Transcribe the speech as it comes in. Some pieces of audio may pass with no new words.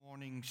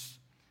morning's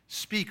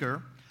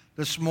speaker.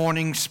 This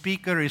morning's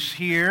speaker is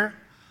here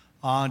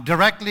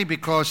directly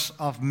because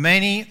of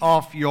many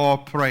of your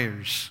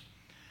prayers.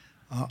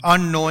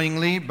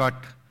 Unknowingly, but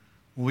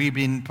we've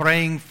been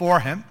praying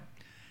for him.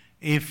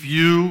 If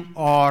you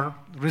are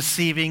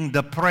receiving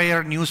the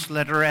prayer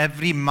newsletter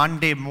every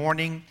Monday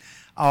morning,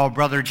 our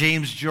brother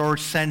James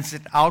George sends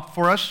it out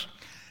for us,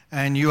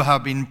 and you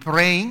have been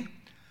praying.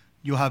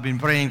 You have been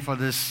praying for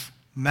this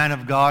man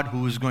of God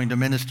who is going to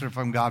minister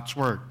from God's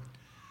Word.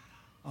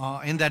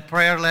 In that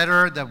prayer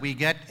letter that we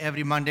get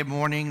every Monday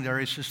morning, there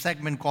is a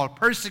segment called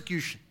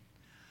Persecution.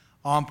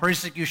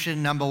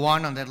 Persecution, number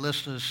one on that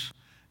list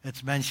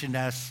it's mentioned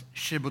as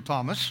Shibu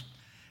Thomas,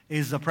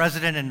 is the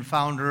president and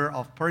founder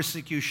of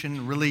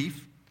Persecution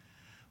Relief.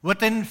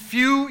 Within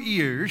few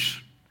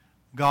years,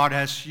 God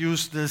has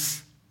used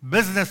this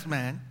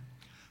businessman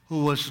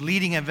who was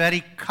leading a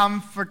very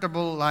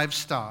comfortable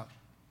lifestyle.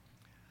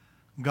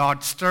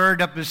 God stirred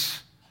up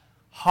his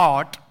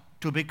heart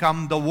to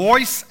become the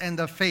voice and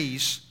the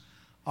face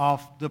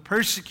of the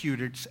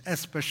persecuted,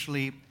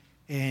 especially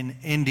in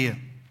India.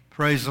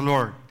 Praise the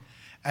Lord.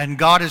 And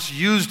God has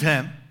used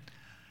him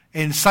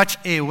in such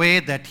a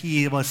way that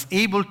he was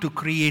able to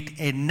create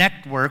a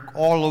network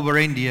all over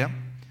India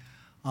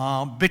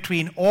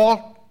between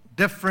all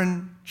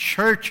different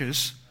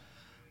churches,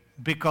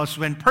 because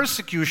when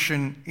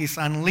persecution is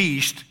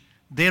unleashed,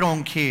 they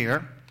don't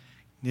care.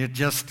 It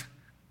just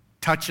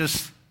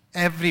touches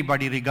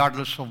everybody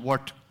regardless of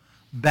what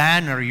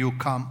banner you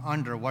come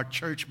under, what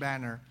church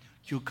banner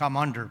you come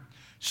under.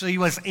 So he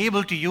was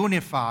able to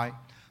unify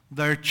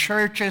the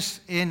churches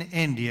in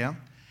India,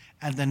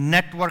 and the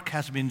network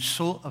has been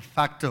so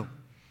effective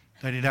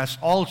that it has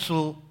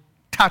also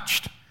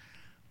touched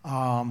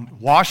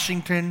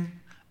Washington.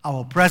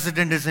 Our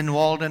president is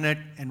involved in it,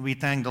 and we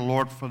thank the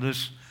Lord for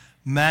this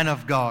man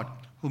of God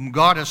whom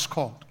God has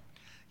called.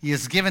 He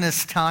has given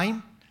his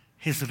time,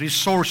 his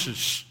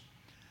resources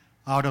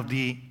out of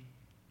the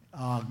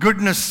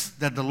goodness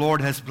that the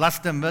Lord has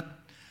blessed him with.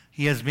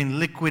 He has been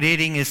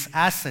liquidating his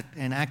asset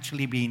and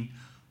actually been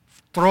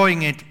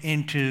throwing it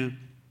into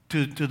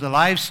the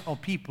lives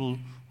of people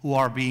who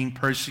are being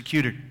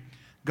persecuted.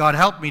 God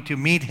helped me to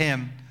meet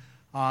him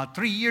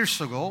 3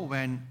 years ago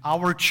when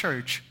our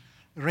church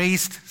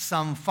raised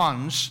some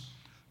funds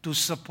to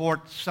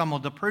support some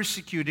of the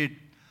persecuted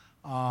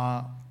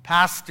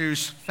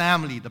pastors'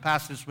 family. The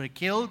pastors were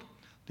killed,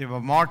 they were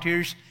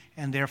martyrs,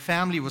 and their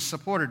family was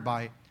supported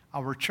by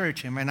our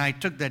church. And when I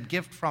took that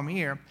gift from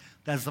here,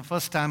 that's the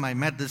first time I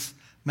met this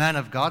man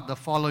of God. The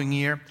following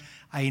year,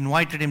 I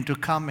invited him to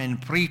come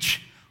and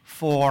preach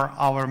for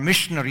our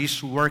missionaries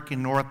who work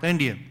in North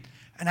India.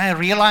 And I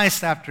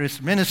realized after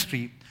his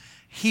ministry,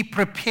 he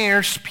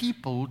prepares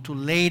people to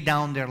lay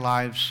down their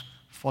lives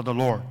for the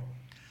Lord.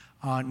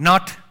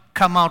 Not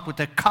come out with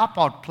a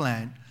cop-out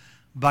plan,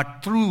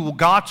 but through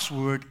God's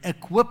word,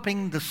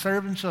 equipping the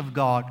servants of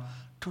God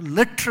to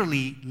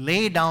literally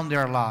lay down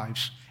their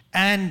lives.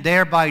 And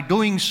thereby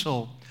doing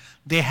so,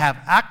 they have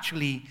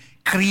actually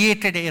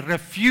created a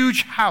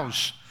refuge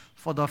house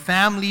for the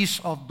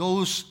families of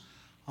those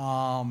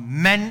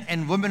men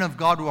and women of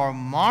God who are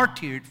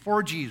martyred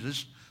for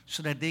Jesus,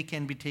 so that they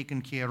can be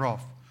taken care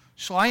of.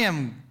 So I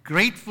am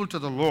grateful to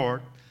the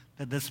Lord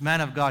that this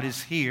man of God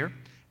is here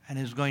and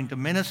is going to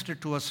minister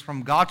to us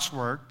from God's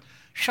word.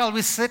 Shall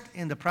we sit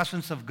in the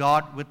presence of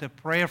God with a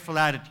prayerful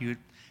attitude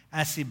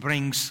as he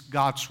brings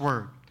God's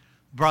word?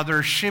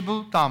 Brother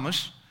Shibu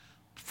Thomas,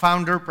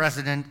 founder,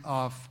 president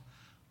of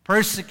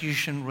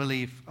Persecution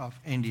Relief of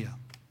India.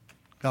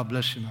 God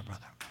bless you, my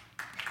brother.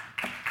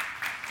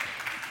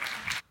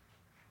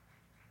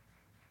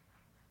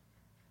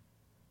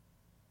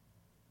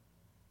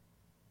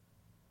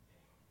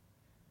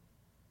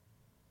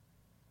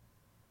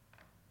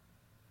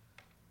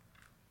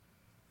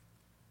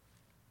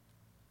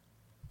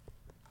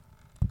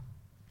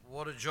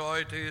 What a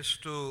joy it is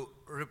to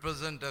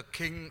represent a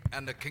king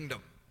and a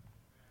kingdom.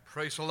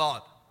 Praise the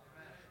Lord.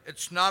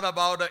 It's not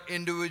about an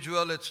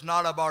individual, it's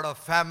not about a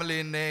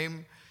family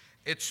name,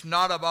 it's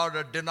not about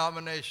a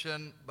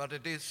denomination, but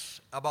it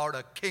is about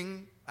a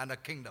king and a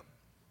kingdom.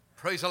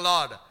 Praise the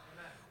Lord. Amen.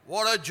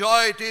 What a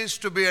joy it is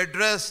to be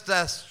addressed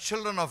as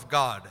children of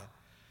God.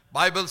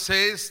 Bible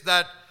says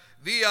that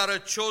we are a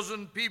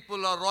chosen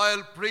people, a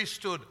royal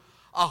priesthood,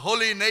 a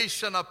holy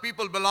nation, a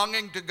people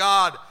belonging to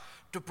God,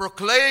 to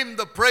proclaim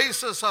the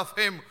praises of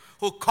him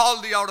who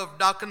called thee out of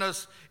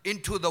darkness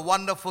into the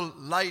wonderful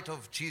light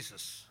of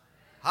Jesus.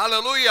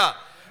 Hallelujah.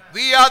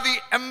 We are the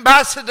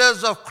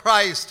ambassadors of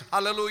Christ.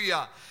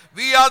 Hallelujah.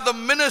 We are the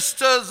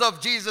ministers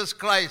of Jesus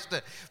Christ.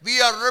 We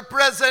are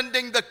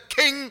representing the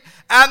King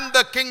and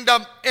the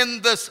kingdom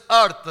in this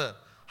earth.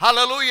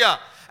 Hallelujah.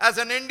 As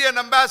an Indian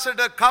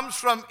ambassador comes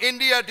from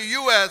India to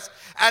US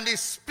and he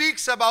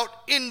speaks about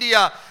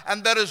India,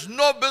 and there is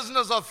no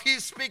business of he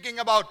speaking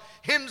about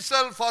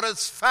himself or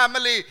his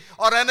family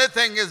or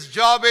anything. His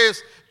job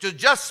is to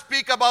just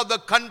speak about the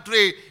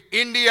country,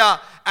 India,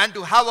 and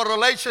to have a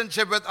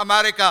relationship with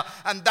America,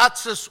 and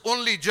that's his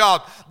only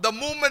job. The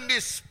moment he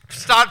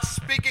starts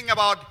speaking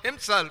about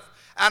himself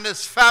and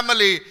his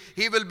family,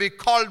 he will be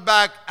called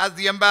back as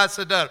the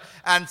ambassador,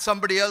 and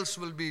somebody else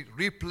will be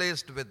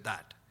replaced with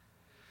that.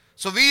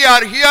 So we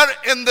are here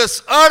in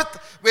this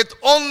earth with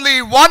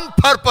only one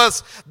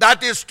purpose,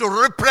 that is to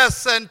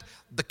represent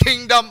the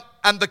kingdom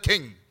and the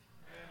king. Amen.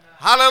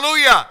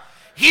 Hallelujah.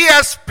 He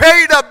has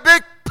paid a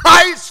big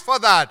price for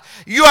that.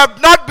 You have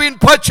not been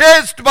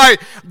purchased by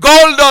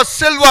gold or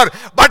silver,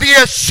 but he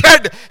has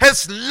shed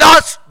his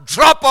last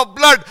drop of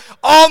blood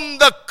on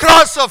the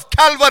cross of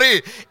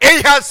Calvary.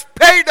 He has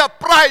paid a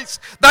price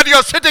that you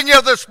are sitting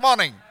here this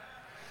morning.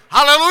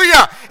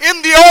 Hallelujah.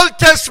 In the Old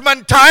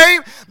Testament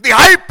time, the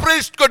high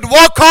priest could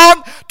walk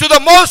on to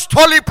the most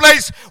holy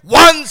place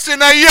once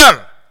in a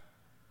year.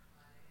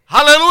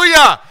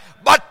 Hallelujah.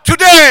 But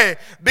today,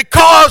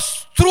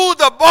 because through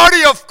the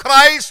body of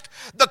Christ,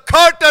 the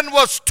curtain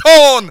was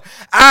torn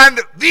and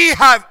we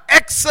have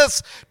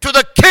access to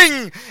the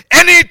King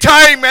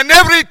anytime and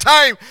every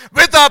time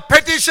with our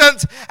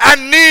petitions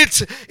and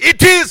needs.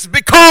 It is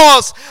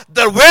because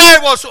the way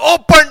was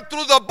opened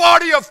through the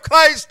body of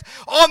Christ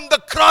on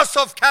the cross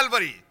of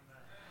Calvary.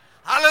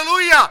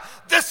 Hallelujah.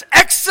 This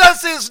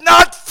access is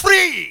not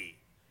free.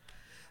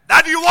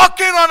 That you walk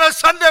in on a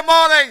Sunday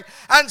morning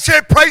and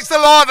say, praise the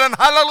Lord and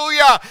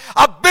hallelujah.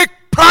 A big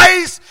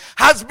price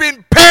has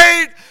been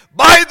paid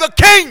by the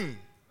King.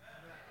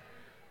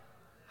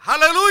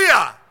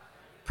 Hallelujah.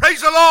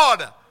 Praise the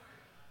Lord.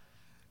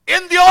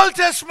 In the Old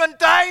Testament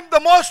time, the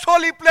most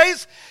holy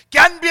place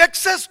can be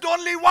accessed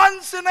only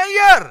once in a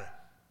year.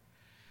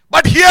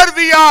 But here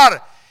we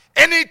are,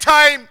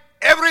 anytime,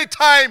 every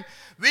time,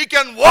 we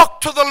can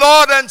walk to the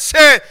Lord and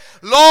say,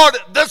 Lord,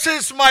 this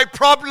is my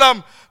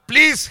problem.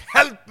 Please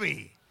help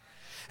me.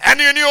 And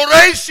when you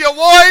raise your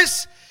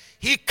voice,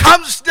 he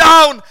comes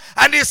down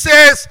and he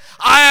says,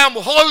 I am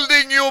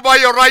holding you by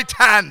your right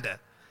hand.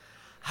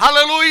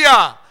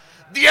 Hallelujah.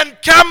 The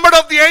encampment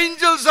of the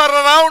angels are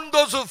around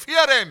those who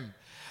fear him.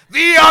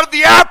 We are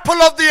the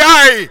apple of the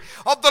eye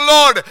of the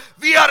Lord.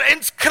 We are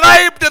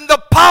inscribed in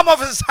the palm of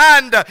his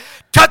hand.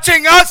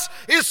 Touching us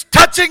is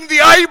touching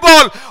the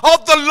eyeball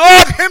of the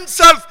Lord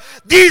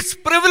himself. These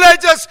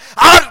privileges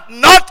are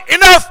not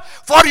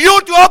enough for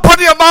you to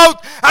open your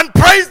mouth and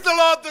praise the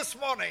Lord this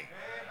morning.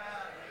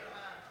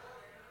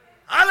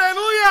 Amen.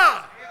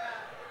 Hallelujah. Amen.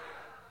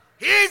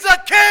 He is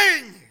a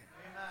king.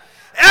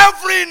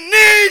 Every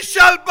knee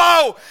shall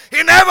bow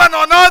in heaven,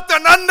 on earth,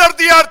 and under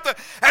the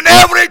earth, and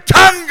every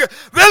tongue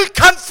will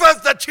confess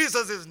that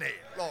Jesus is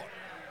Lord.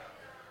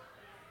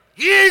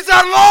 He is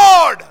our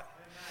Lord.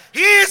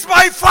 He is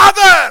my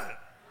Father.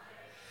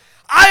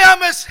 I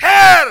am his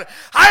heir.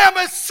 I am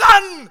his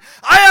son.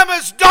 I am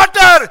his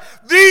daughter.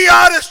 We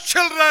are his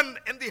children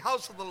in the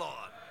house of the Lord.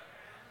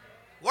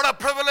 What a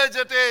privilege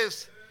it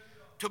is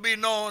to be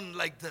known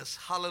like this.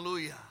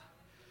 Hallelujah.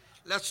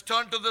 Let's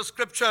turn to the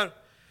scripture.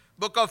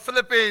 Book of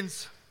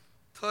Philippians,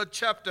 3rd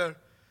chapter,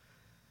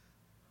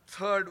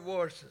 3rd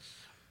verses.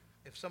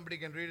 If somebody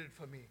can read it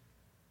for me,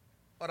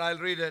 or I'll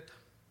read it.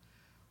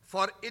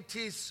 For it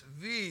is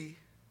we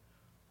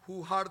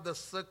who are the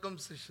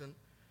circumcision,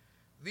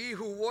 we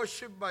who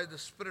worship by the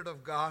Spirit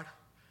of God,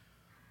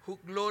 who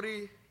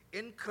glory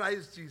in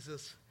Christ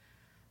Jesus,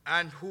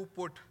 and who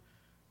put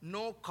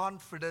no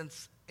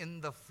confidence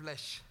in the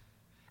flesh.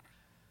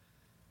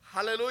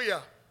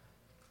 Hallelujah.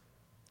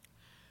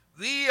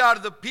 We are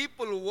the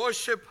people who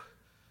worship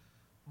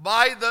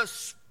by the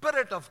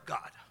Spirit of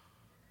God.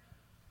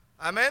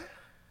 Amen.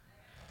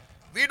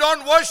 We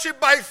don't worship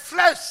by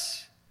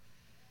flesh.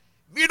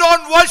 We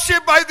don't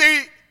worship by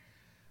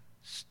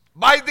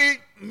the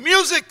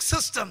music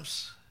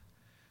systems.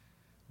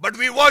 But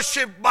we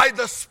worship by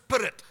the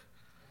Spirit.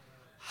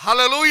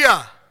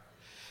 Hallelujah.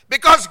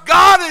 Because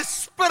God is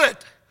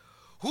Spirit.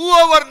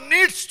 Whoever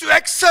needs to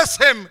access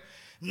him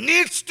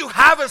needs to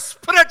have a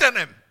spirit in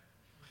him.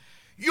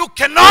 You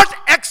cannot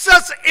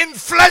access in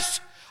flesh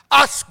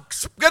a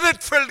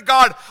spirit-filled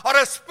God or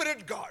a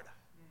spirit God.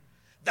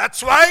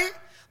 That's why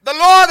the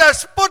Lord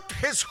has put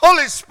his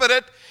Holy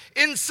Spirit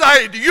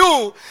inside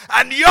you,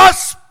 and your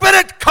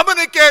spirit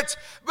communicates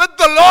with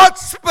the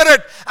Lord's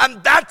Spirit,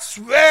 and that's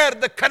where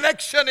the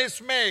connection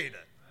is made.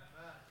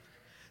 Amen.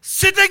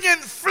 Sitting in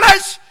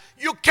flesh,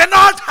 you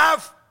cannot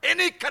have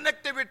any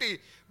connectivity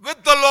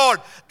with the Lord.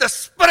 The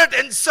Spirit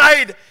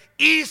inside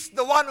is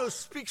the one who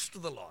speaks to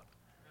the Lord.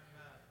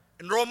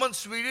 In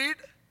Romans we read,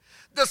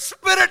 the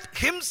Spirit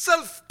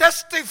himself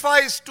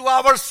testifies to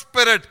our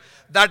spirit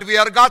that we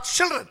are God's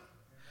children.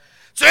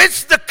 So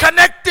it's the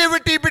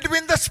connectivity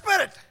between the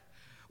Spirit.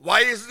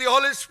 Why is the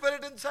Holy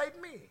Spirit inside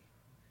me?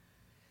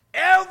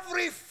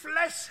 Every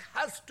flesh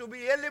has to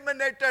be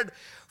eliminated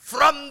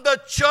from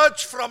the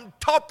church from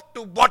top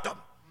to bottom.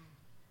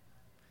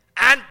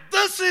 And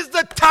this is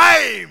the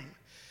time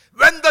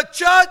when the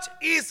church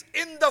is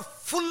in the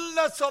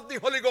fullness of the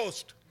Holy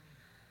Ghost.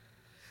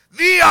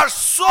 We are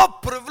so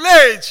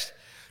privileged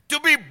to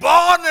be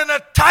born in a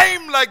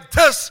time like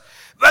this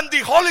when the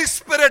Holy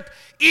Spirit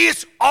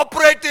is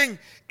operating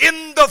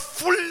in the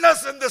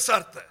fullness in this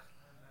earth.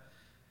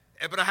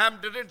 Abraham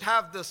didn't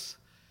have this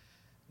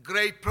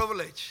great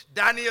privilege.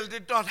 Daniel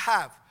did not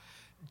have.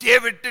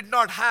 David did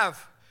not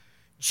have.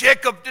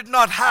 Jacob did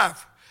not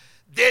have.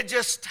 They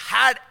just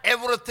had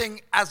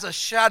everything as a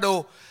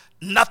shadow.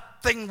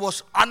 Nothing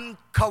was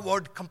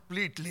uncovered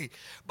completely.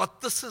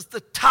 But this is the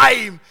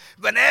time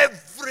when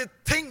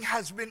everything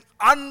has been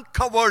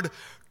uncovered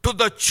to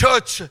the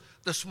church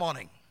this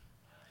morning.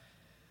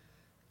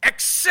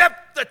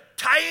 Except the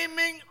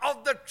timing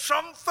of the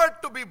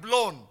trumpet to be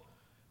blown.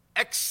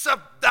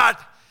 Except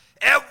that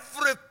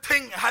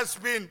everything has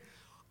been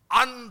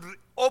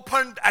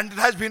opened, and it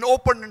has been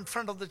opened in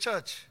front of the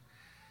church.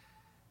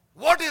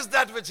 What is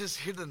that which is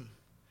hidden?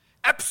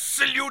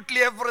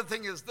 Absolutely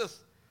everything is this,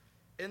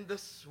 in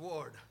this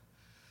word.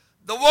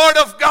 The word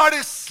of God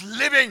is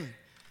living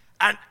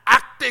and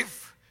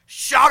active,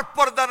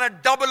 sharper than a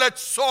double-edged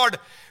sword,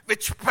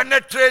 which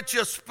penetrates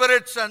your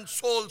spirits and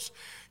souls,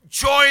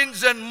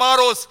 joints and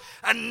marrows,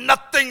 and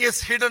nothing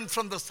is hidden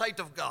from the sight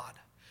of God.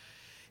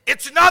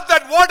 It's not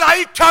that what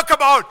I talk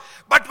about,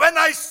 but when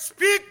I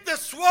speak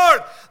this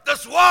word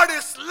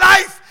is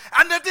life,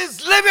 and it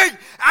is living,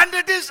 and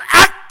it is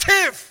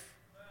active.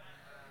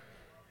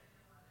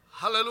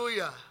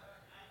 Hallelujah.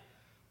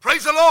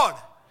 Praise the Lord.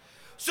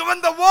 So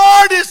when the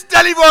word is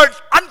delivered,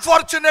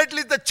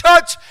 unfortunately the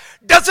church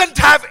doesn't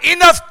have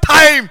enough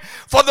time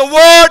for the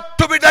word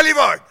to be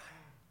delivered.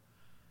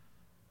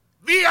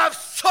 We have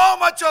so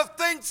much of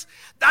things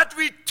that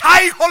we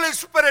tie Holy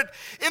Spirit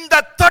in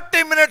that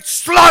 30-minute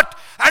slot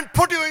and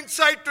put you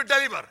inside to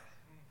deliver.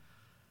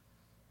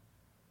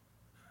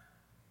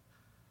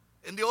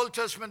 In the Old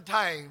Testament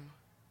time,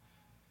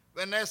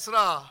 when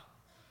Ezra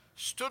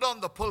stood on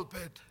the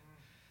pulpit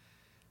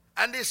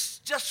and he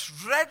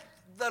just read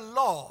the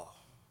law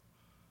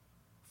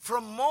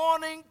from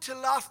morning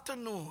till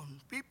afternoon,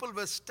 people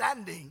were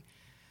standing,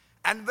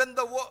 and when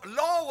the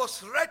law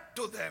was read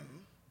to them,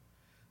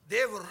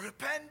 they were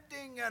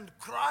repenting and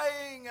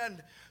crying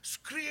and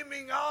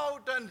screaming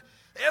out, and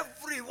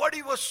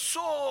everybody was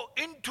so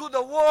into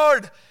the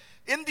word.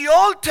 In the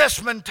Old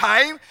Testament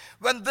time,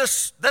 when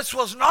this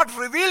was not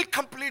revealed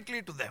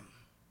completely to them.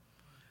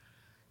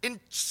 In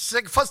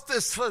 2 Timothy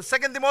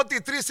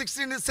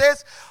 3:16 it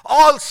says,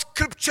 all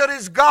scripture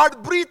is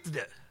God breathed.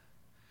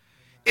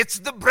 It's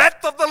the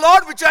breath of the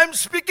Lord which I am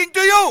speaking to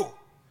you.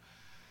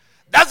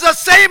 That's the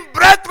same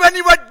breath when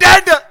you were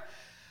dead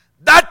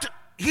that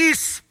He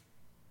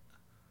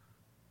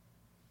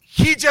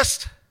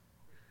just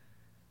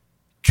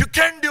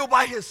quickened you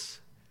by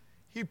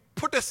He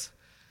put His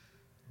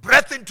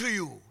breath into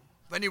you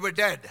when you were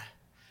dead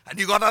and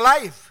you got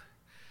alive.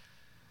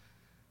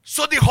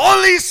 So the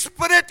Holy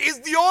Spirit is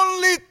the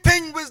only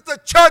thing which the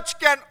church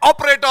can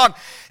operate on.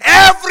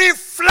 Every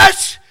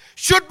flesh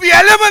should be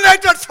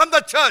eliminated from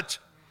the church.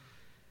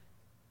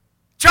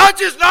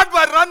 Church is not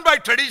run by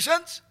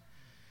traditions.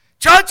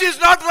 Church is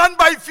not run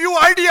by few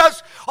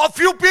ideas or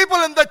few people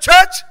in the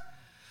church.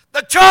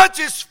 The church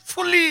is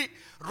fully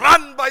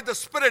run by the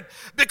Spirit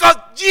because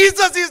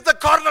Jesus is the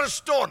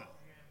cornerstone.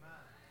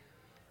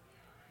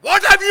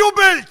 What have you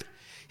built?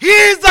 He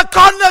is the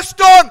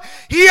cornerstone.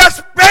 He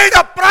has paid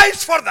a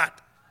price for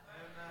that.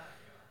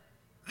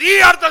 We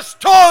are the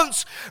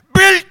stones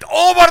built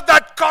over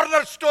that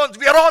cornerstones.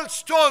 We are all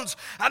stones,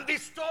 and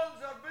these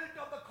stones are built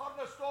on the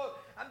cornerstone,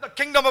 and the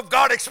kingdom of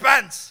God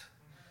expands.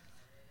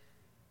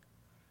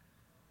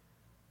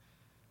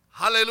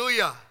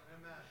 Hallelujah.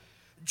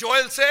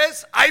 Joel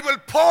says, I will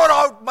pour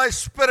out my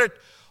spirit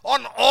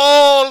on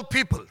all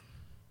people.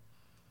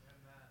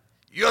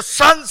 Your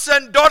sons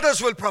and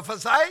daughters will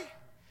prophesy.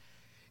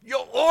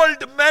 Your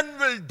old men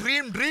will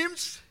dream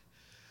dreams.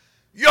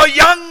 Your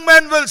young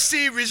men will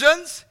see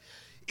visions.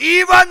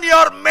 Even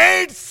your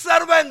maid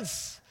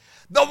servants,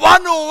 the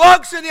one who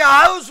works in your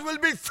house, will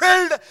be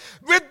filled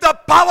with the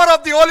power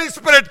of the Holy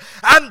Spirit.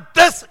 And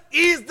this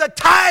is the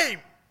time. Amen.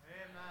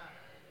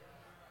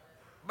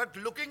 But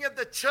looking at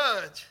the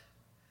church,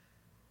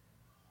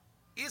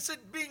 is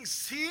it being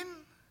seen?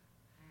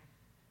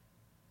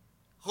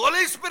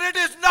 Holy Spirit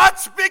is not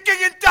speaking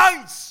in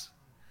tongues.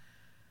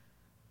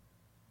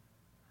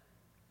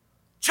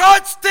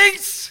 Church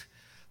thinks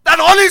that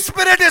Holy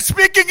Spirit is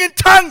speaking in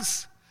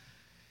tongues.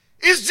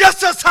 It's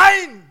just a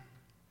sign.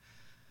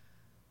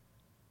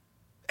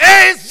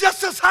 It's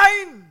just a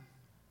sign.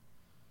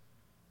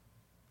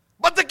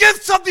 But the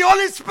gifts of the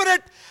Holy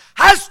Spirit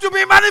has to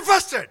be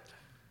manifested.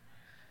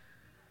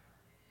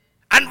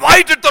 And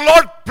why did the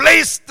Lord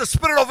place the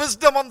spirit of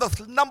wisdom on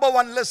the number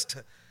one list?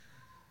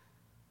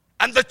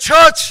 And the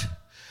church,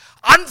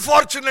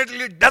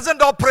 unfortunately,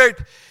 doesn't operate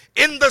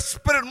in the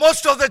spirit.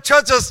 Most of the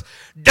churches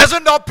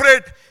doesn't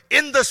operate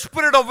in the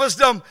spirit of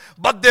wisdom,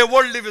 but their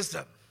worldly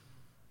wisdom.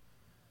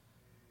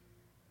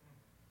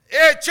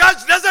 A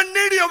church doesn't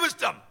need your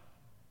wisdom.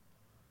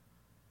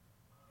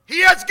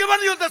 He has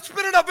given you the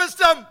spirit of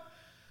wisdom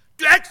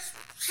to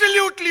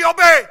absolutely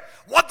obey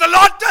what the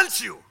Lord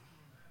tells you.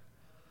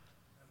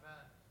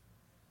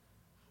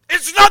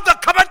 It's not the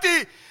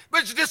committee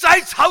which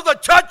decides how the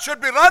church should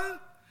be run.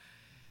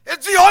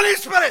 It's the Holy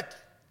Spirit.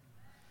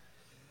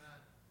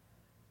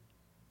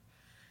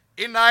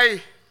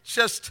 I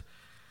just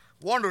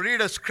want to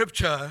read a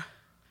scripture.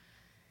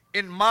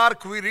 In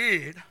Mark we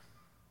read,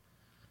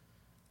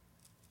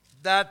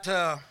 that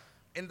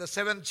in the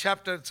 7th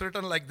chapter it's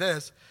written like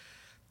this,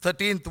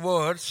 13th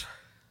verse.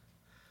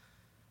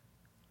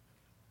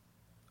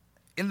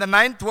 In the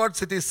 9th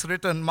verse it is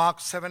written, Mark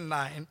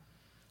 7:9,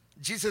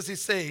 Jesus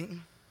is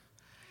saying,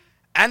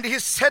 and he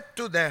said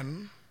to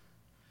them,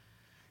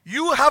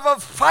 you have a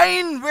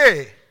fine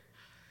way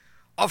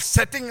of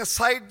setting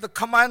aside the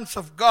commands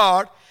of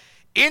God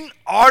in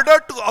order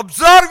to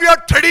observe your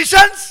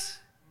traditions.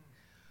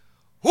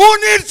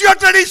 Who needs your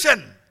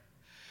tradition?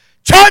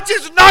 Church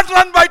is not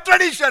run by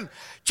tradition.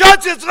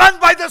 Church is run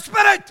by the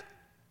Spirit.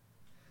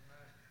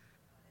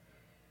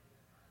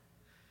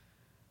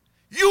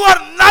 You are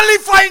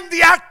nullifying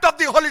the act of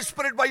the Holy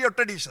Spirit by your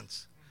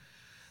traditions.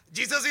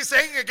 Jesus is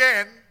saying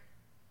again,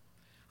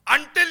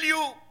 until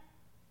you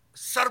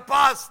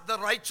surpass the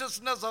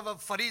righteousness of a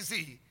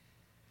Pharisee,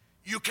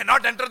 you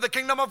cannot enter the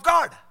kingdom of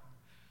God.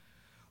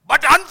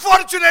 But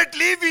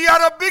unfortunately, we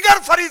are a bigger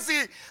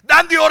Pharisee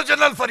than the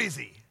original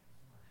Pharisee.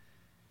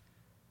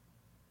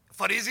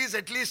 Pharisees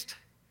at least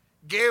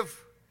gave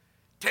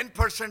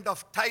 10%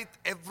 of tithe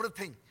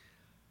everything.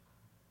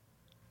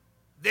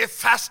 They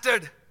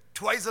fasted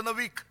twice in a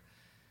week.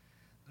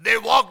 They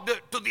walked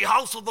to the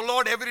house of the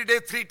Lord every day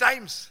 3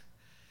 times.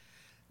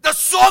 The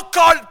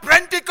so-called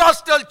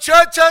Pentecostal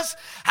churches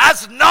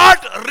has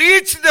not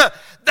reached the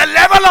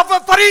level of a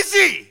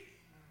Pharisee.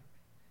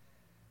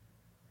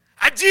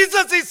 And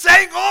Jesus is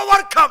saying,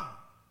 overcome.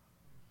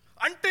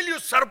 Until you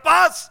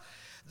surpass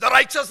the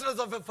righteousness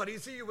of a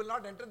Pharisee, you will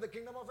not enter the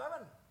kingdom of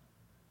heaven.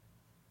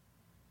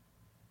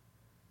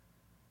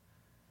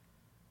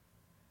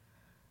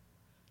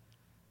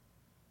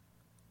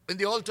 In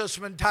the Old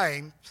Testament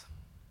times,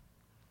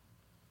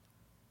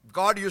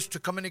 God used to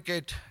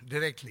communicate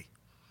directly.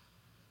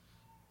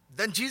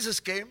 Then Jesus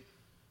came.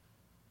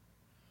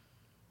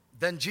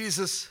 Then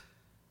Jesus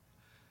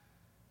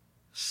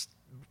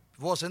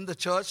was in the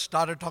church,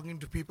 started talking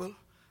to people.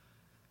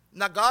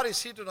 Now God is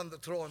seated on the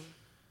throne.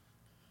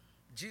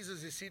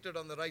 Jesus is seated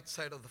on the right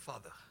side of the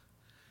Father.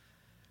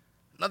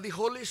 Now the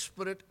Holy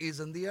Spirit is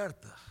in the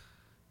earth.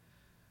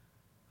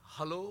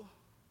 Hello?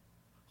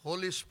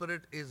 Holy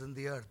Spirit is in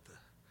the earth.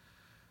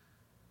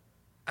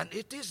 And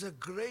it is a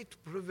great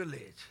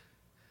privilege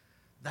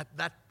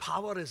that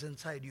power is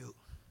inside you.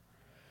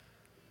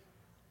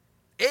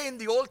 In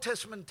the Old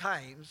Testament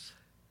times,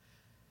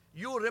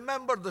 you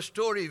remember the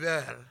story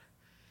where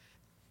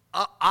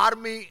an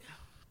army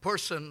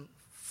person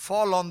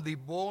fall on the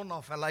bone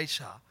of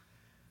Elisha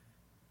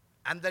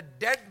and the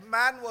dead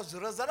man was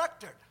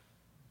resurrected.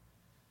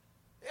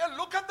 Hey,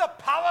 look at the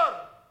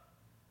power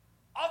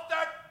of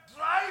that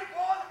dry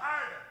bone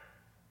hand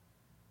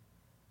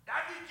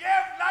that he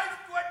gave life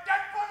to a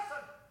dead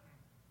person.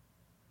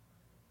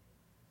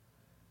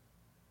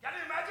 Can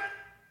you imagine?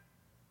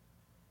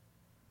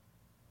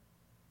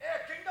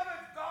 A kingdom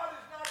of God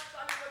is not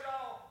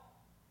Salivadao,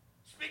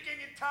 speaking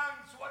in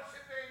tongues,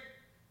 worshipping.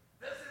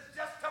 This is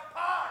just a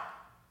part.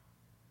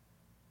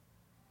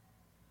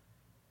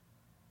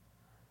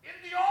 In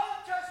the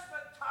Old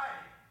Testament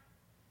time,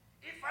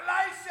 if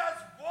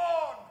Elisha's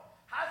bone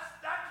has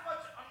that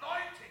much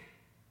anointing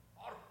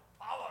or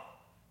power,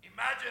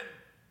 imagine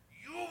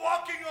you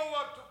walking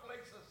over to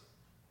places.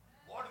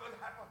 What will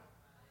happen?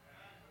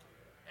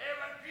 Hey,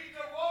 when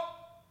Peter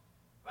walked,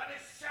 when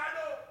his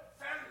shadow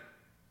fell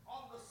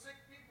on the sick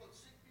people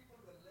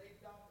were laid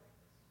down like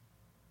this.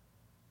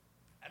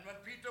 And when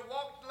Peter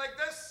walked like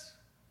this,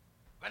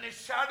 when his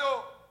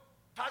shadow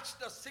touched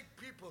the sick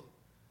people,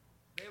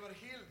 they were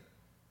healed.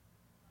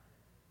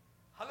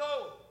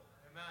 Hello?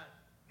 Amen.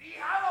 We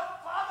have a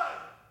Father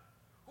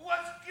who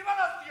has given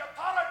us the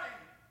authority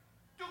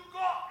to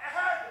go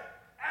ahead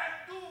and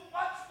do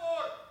much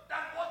more than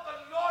what the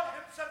Lord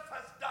himself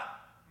has done.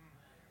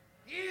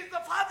 He is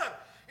the Father.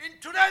 In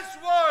today's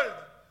world,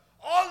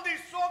 all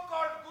these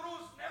so-called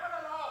gurus never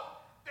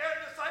allow their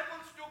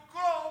disciples to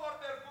grow over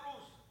their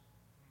gurus.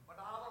 But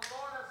our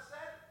Lord has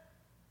said,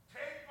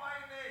 take my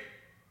name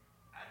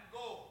and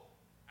go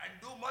and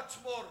do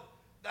much more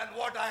than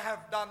what I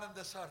have done in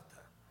this earth.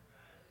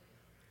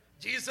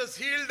 Jesus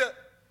healed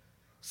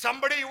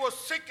somebody who was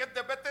sick at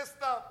the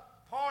Bethesda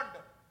pond,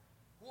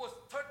 who was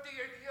 38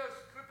 years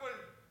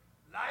crippled,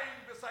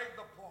 lying beside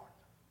the pond.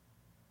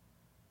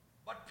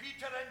 But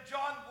Peter and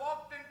John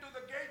walked into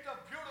the gate of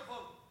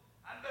Beautiful,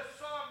 and they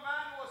saw a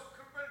man who was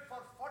crippled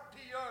for 40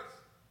 years,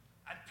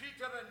 and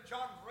Peter and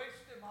John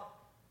raised him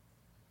up.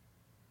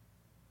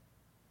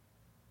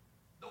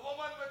 The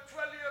woman with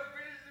 12-year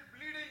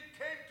bleeding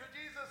came to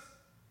Jesus,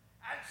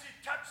 and she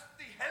touched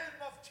the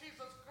hem of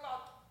Jesus'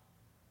 cloth.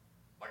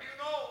 But you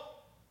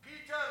know,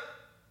 Peter,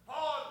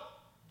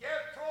 Paul,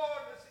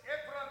 thrown his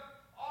apron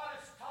or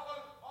his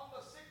towel on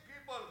the sick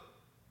people,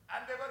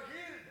 and they were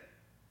healed.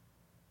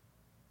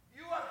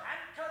 Your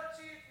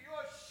handkerchief,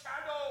 your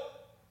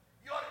shadow,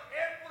 your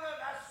apron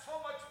has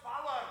so much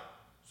power.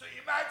 So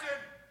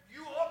imagine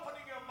you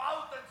opening your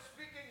mouth and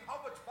speaking how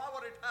much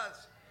power it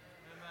has.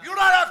 Amen. You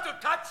don't have to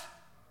touch.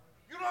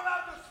 You don't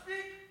have to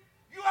speak.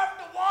 You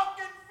have to walk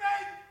in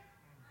faith.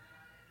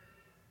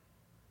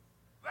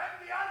 When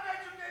the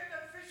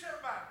uneducated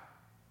fisherman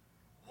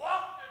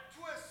walked to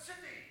a sick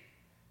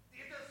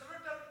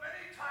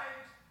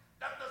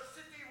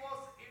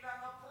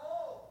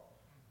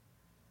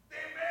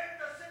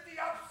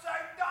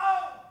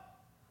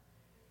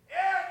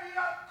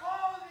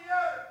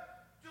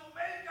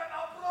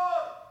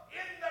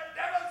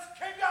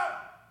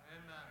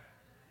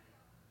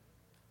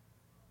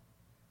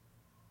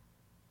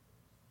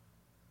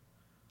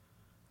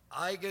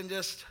I can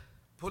just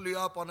pull you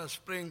up on a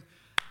spring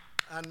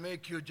and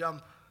make you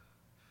jump.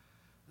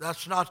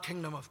 That's not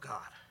kingdom of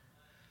God.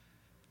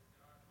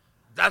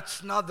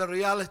 That's not the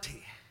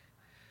reality.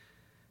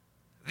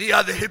 We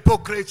are the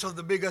hypocrites of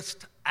the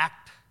biggest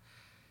act.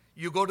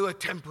 You go to a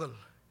temple,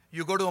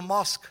 you go to a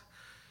mosque,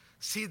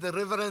 see the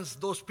reverence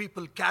those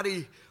people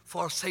carry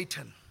for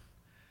Satan.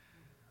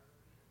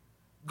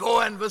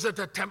 Go and visit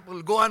a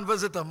temple, go and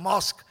visit a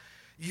mosque.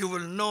 You will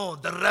know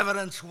the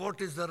reverence. What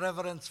is the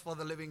reverence for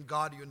the living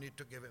God you need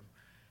to give him?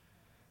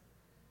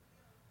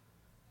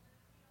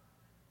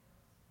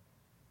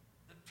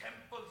 The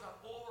temples are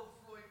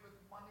overflowing with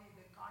money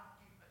they can't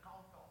keep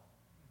account of.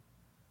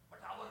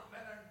 But our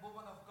men and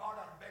women of God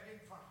are begging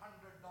for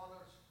 $100,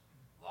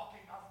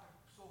 walking after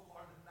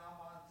so-called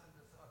Namans in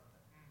this earth.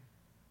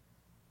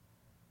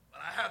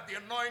 When I have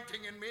the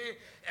anointing in me,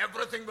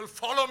 everything will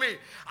follow me.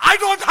 I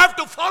don't have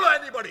to follow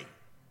anybody.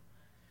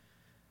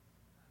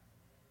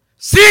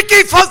 Seek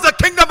ye first the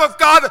kingdom of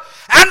God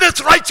and its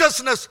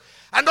righteousness,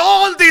 and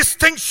all these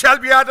things shall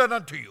be added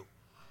unto you.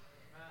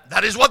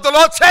 That is what the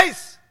Lord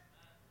says.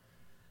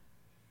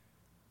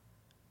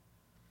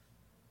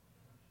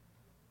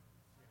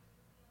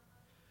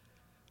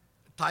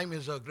 Time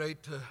is a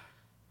great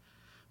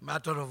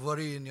matter of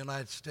worry in the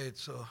United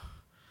States. So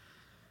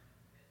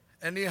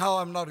anyhow,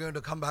 I'm not going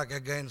to come back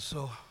again,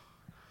 so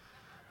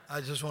I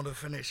just want to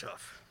finish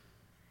off.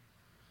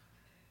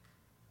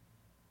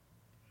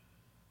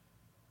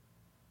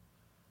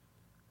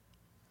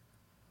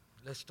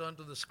 Let's turn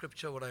to the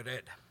scripture what I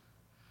read.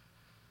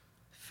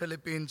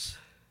 Philippians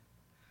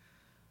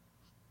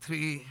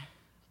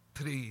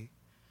 3:3.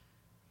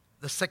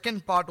 The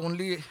second part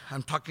only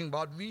I'm talking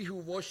about. We who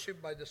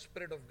worship by the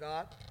Spirit of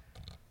God,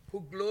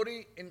 who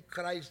glory in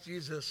Christ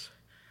Jesus,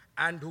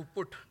 and who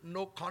put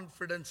no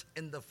confidence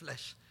in the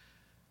flesh.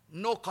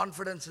 No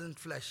confidence in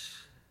flesh.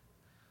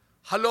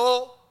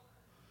 Hello?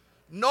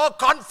 No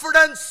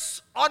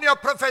confidence on your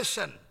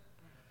profession.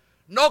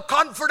 No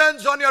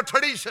confidence on your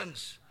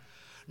traditions.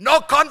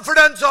 No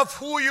confidence of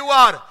who you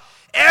are.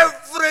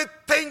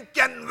 Everything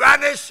can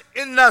vanish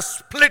in a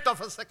split of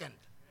a second.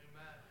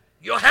 Amen.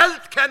 Your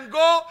health can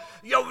go,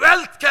 your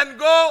wealth can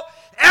go,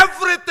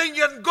 everything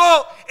can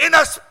go in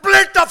a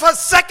split of a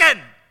second.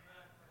 Amen.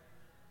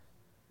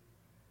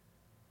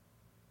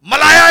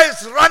 Malaya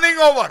is running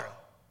over.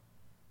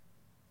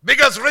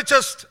 Biggest,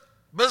 richest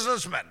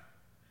businessman.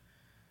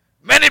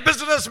 Many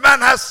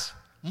businessmen has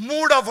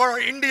moved over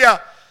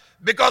India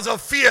because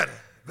of fear.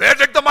 Where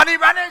did the money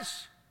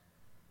vanish?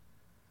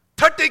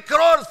 30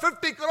 crores,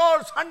 50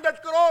 crores,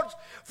 100 crores,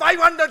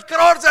 500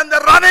 crores, and they're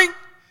running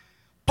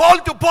pole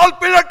to pole,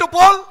 pillar to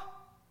pole.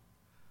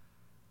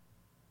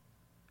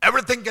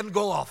 Everything can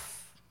go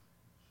off.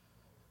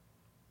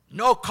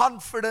 No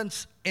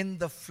confidence in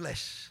the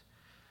flesh.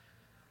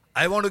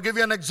 I want to give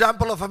you an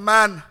example of a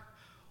man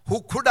who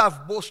could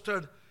have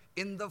boasted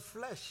in the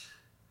flesh,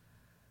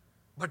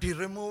 but he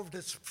removed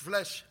his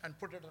flesh and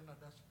put it in a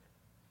dustbin.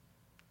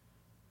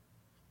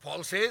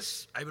 Paul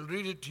says, I will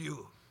read it to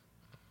you.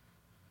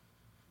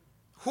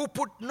 Who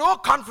put no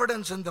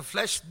confidence in the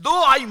flesh,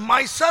 though I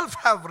myself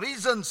have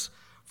reasons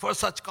for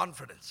such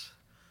confidence.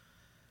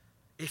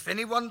 If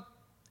anyone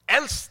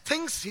else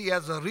thinks he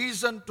has a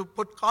reason to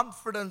put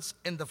confidence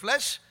in the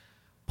flesh,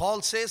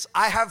 Paul says,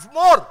 I have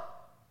more.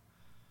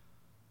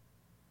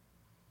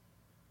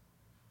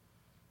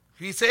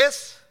 He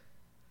says,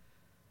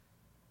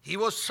 he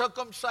was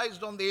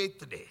circumcised on the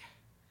 8th day.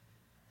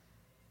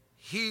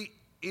 He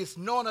is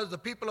known as the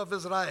people of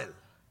Israel,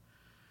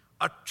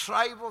 a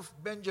tribe of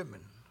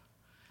Benjamin,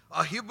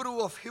 a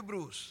Hebrew of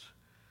Hebrews.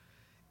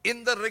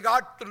 In the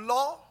regard to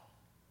law,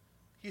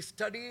 he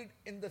studied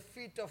in the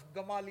feet of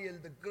Gamaliel,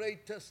 the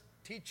greatest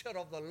teacher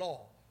of the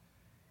law.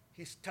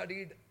 He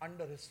studied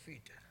under his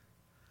feet.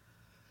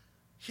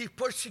 He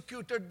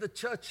persecuted the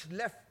church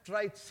left,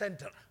 right,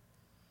 center.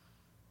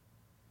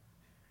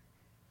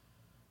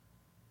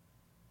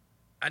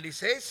 And he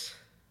says,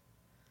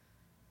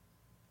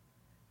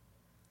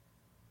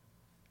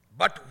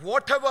 but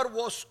whatever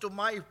was to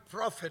my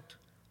profit,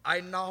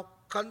 I now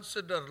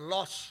consider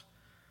loss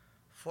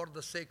for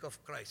the sake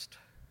of Christ.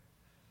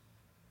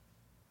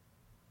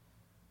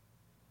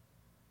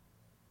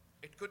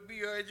 It could be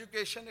your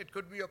education, it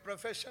could be your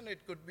profession, it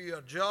could be your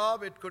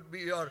job, it could be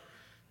your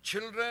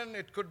children,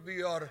 it could be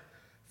your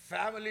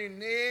family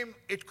name,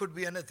 it could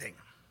be anything.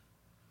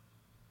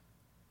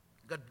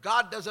 But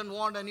God doesn't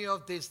want any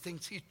of these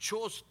things. He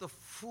chose the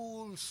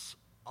fools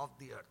of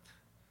the earth.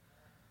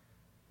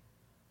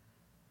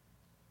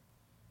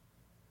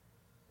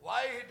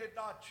 Why he did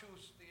not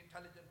choose the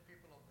intelligent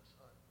people of this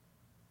earth?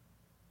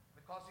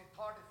 Because he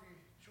thought if he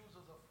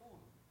chooses a fool,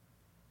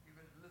 he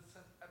will listen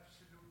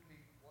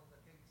absolutely what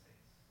the king says.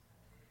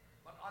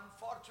 But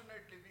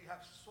unfortunately, we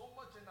have so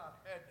much in our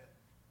head.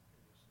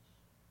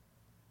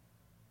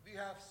 We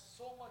have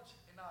so much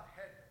in our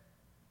head.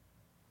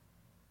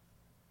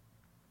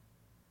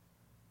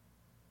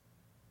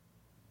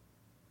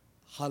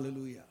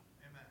 Hallelujah.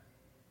 Amen.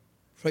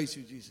 Praise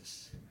you,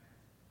 Jesus.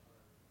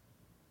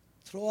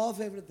 Throw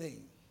off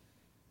everything.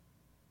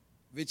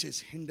 which is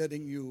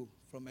hindering you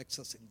from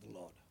accessing the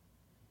Lord.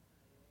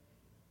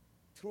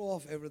 Throw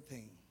off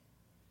everything.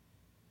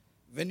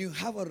 When you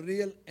have a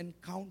real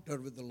encounter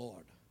with the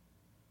Lord,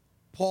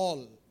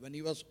 Paul, when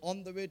he was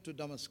on the way to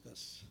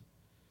Damascus,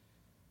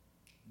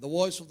 the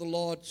voice of the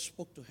Lord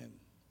spoke to him.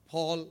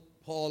 Paul,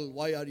 Paul,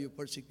 why are you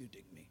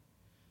persecuting me?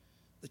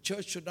 The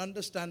church should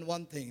understand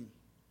one thing.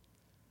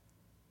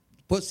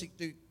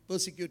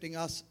 Persecuting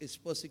us is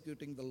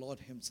persecuting the Lord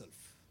himself.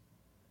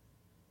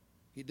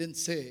 He didn't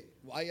say,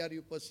 why are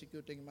you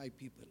persecuting my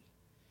people?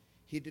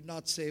 He did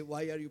not say,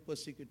 why are you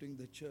persecuting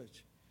the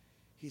church?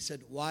 He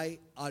said, why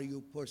are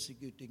you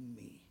persecuting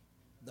me?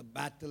 The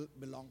battle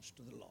belongs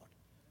to the Lord.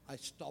 I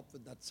stop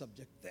with that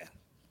subject there.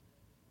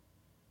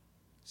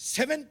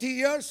 70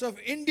 years of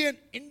Indian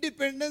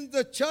independence,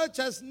 the church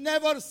has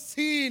never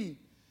seen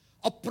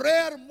a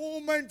prayer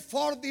movement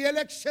for the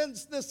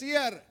elections this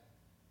year.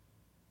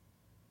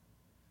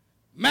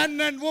 Men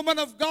and women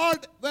of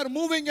God were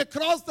moving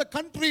across the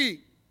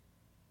country,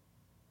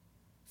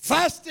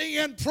 fasting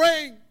and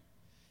praying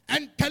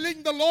and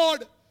telling the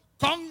Lord,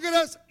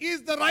 Congress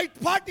is the right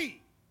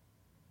party.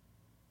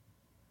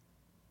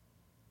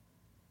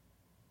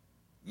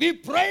 We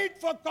prayed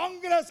for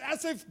Congress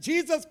as if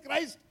Jesus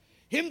Christ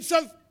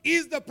himself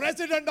is the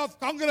president of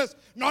Congress,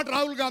 not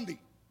Rahul Gandhi.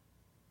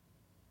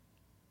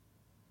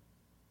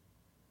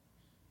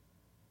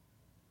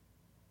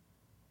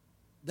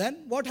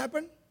 Then what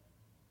happened?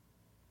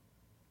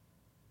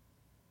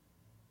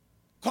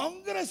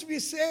 Congress, we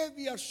say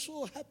we are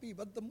so happy,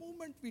 but the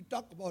moment we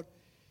talk about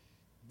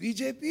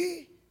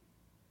BJP,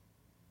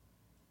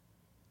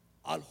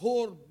 our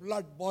whole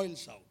blood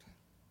boils out.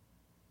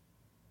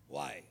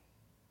 Why?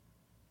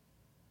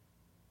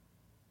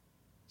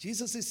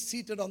 Jesus is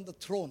seated on the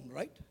throne,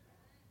 right?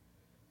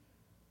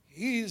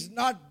 He is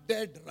not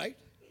dead, right?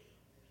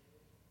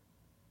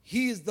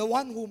 He is the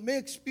one who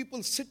makes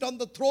people sit on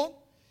the throne.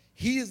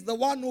 He is the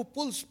one who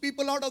pulls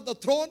people out of the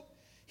throne.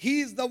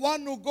 He is the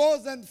one who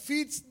goes and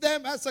feeds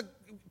them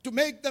to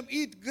make them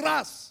eat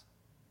grass.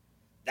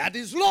 That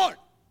is Lord.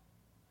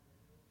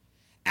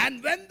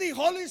 And when the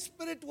Holy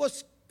Spirit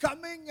was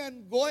coming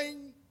and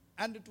going,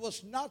 and it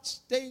was not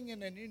staying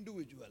in an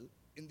individual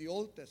in the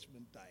Old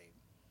Testament time,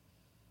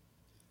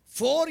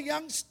 4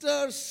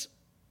 youngsters,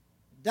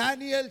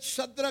 Daniel,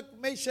 Shadrach,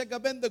 Meshach,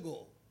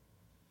 Abednego,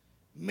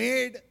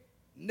 made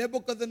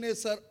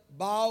Nebuchadnezzar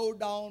bow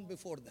down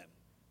before them.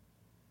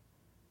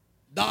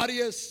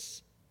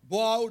 Darius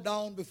bow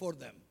down before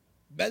them.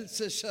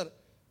 Belshazzar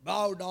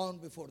bow down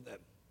before them.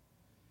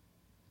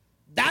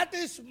 That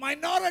is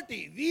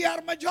minority. We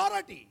are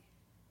majority.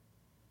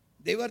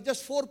 They were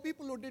just 4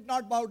 people who did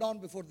not bow down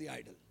before the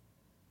idol.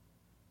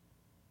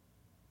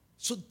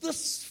 So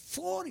this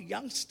 4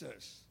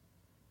 youngsters,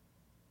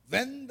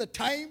 when the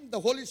time the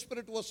Holy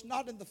Spirit was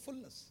not in the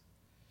fullness.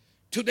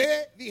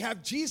 Today we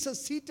have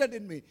Jesus seated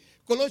in me.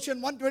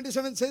 Colossians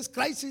 1:27 says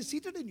Christ is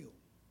seated in you.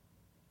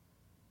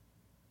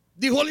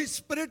 The Holy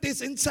Spirit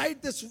is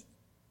inside this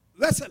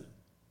vessel,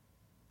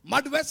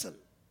 mud vessel.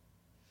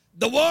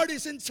 The Word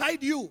is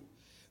inside you.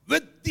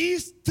 With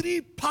these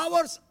 3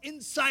 powers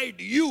inside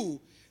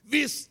you,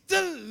 we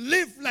still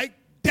live like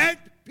dead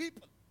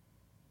people.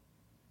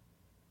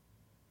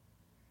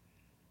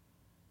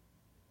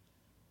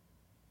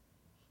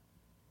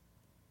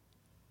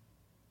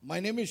 My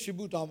name is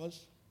Shibu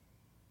Thomas.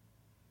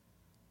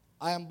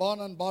 I am born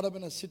and brought up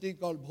in a city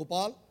called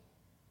Bhopal.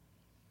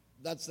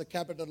 That's the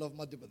capital of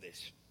Madhya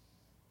Pradesh.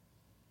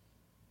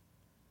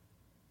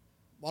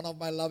 One of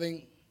my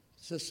loving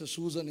sister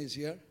Susan is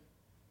here.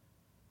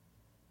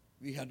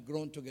 We had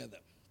grown together.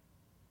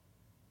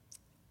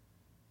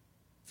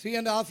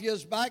 3.5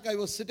 years back, I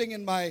was sitting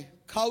in my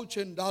couch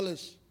in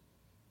Dallas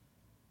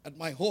at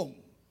my home.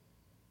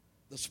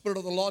 The Spirit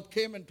of the Lord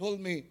came and told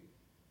me,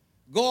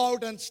 go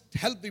out and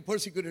help the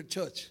persecuted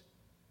church.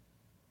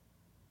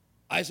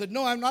 I said,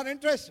 no, I'm not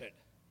interested.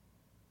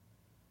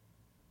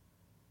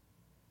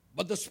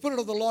 But the Spirit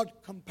of the Lord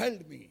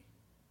compelled me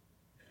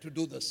to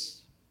do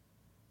this.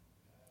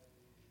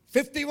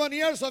 51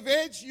 years of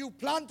age, you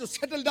plan to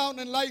settle down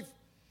in life.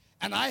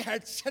 And I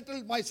had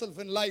settled myself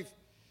in life.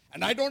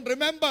 And I don't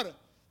remember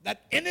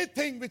that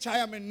anything which I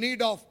am in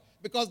need of,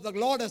 because the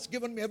Lord has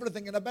given me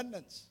everything in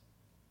abundance.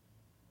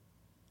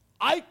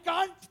 I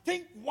can't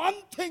think one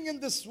thing in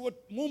this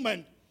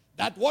moment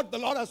that what the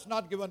Lord has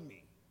not given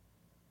me.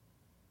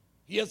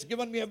 He has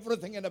given me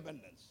everything in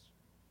abundance.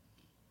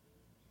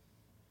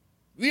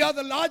 We are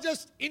the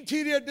largest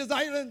interior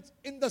designers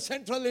in the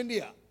central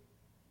India.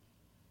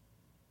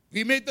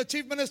 We made the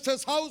Chief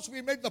Minister's house,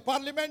 we made the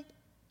parliament.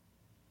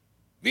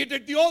 We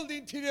did all the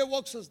interior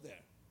works there.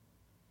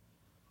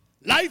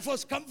 Life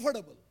was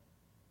comfortable.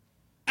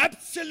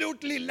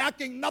 Absolutely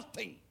lacking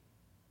nothing.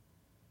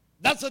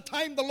 That's the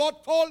time the Lord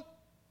called.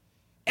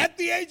 At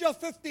the age of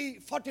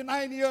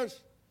 49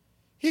 years,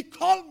 He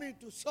called me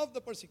to serve the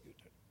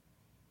persecuted.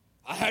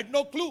 I had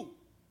no clue.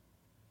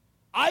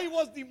 I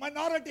was the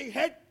minority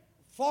head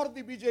for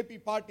the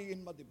BJP party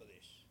in Madhya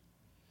Pradesh.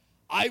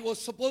 I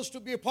was supposed to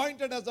be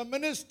appointed as a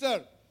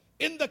minister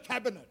in the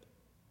cabinet.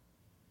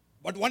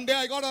 But one day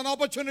I got an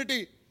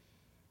opportunity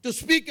to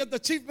speak at the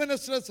Chief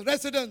Minister's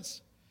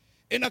residence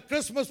in a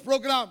Christmas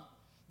program.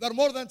 There were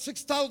more than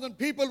 6,000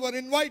 people were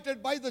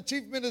invited by the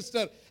Chief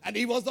Minister, and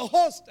he was the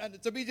host, and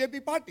it's a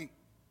BJP party.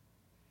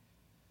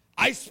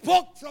 I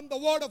spoke from the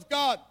Word of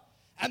God,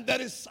 and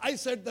I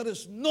said, there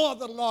is no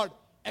other Lord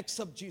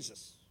except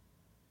Jesus.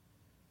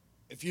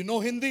 If you know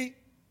Hindi,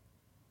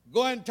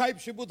 go and type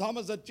Shibu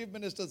Thomas at Chief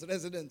Minister's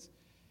residence.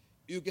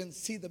 You can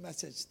see the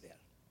message there.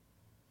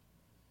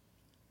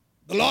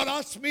 The Lord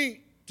asked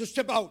me to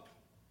step out.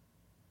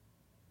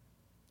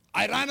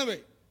 I ran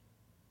away.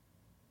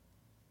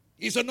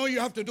 He said, no, you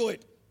have to do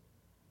it.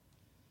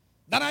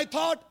 Then I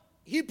thought,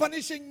 he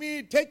punishing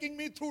me, taking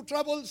me through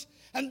troubles,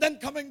 and then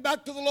coming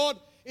back to the Lord,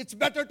 it's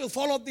better to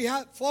fall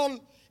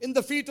in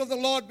the feet of the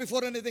Lord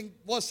before anything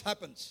worse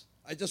happens.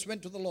 I just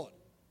went to the Lord.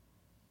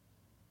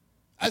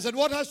 I said,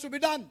 what has to be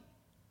done?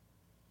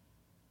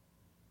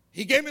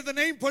 He gave me the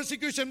name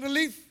Persecution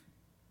Relief.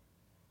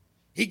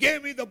 He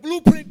gave me the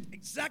blueprint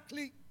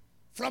exactly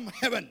from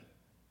heaven.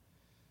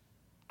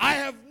 I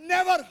have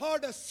never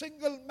heard a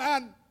single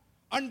man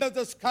under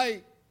the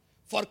sky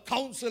for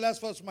counsel as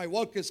far as my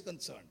work is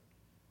concerned.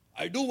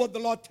 I do what the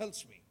Lord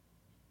tells me.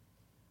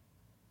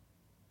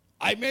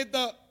 I made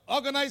the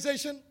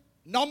organization.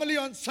 Normally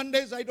on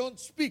Sundays I don't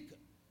speak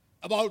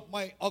about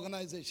my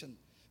organization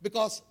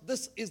because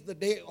this is the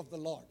day of the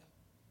Lord.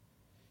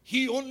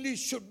 He only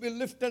should be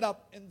lifted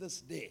up in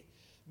this day.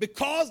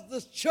 Because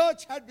this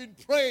church had been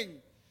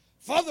praying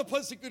for the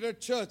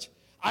persecuted church,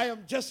 I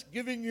am just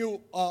giving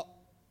you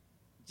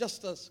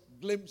just a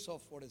glimpse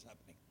of what is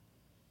happening.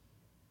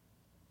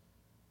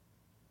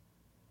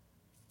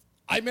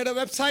 I made a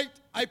website.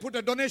 I put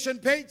a donation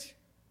page.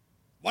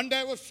 One day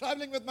I was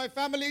traveling with my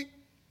family.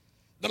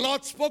 The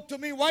Lord spoke to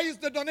me, why is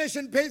the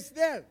donation page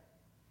there?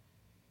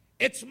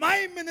 It's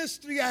my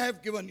ministry I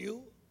have given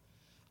you.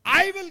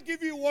 I will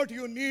give you what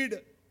you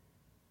need.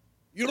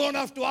 You don't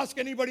have to ask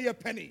anybody a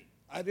penny.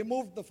 I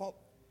removed the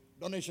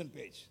donation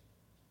page.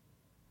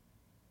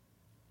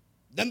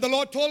 Then the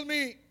Lord told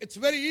me, it's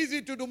very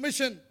easy to do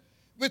mission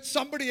with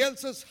somebody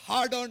else's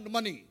hard-earned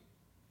money.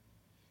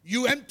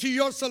 You empty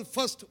yourself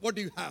first, what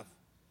do you have?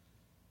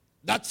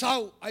 That's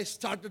how I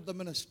started the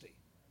ministry.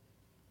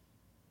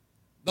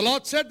 The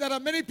Lord said there are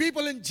many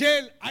people in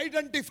jail.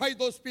 Identify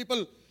those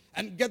people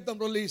and get them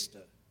released.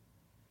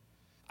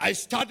 I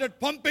started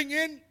pumping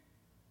in,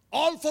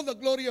 all for the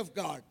glory of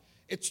God.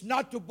 It's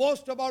not to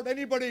boast about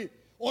anybody.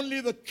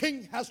 Only the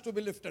King has to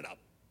be lifted up.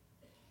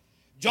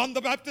 John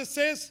the Baptist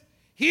says,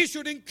 he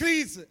should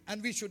increase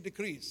and we should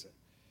decrease.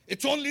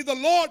 It's only the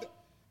Lord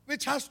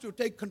which has to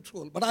take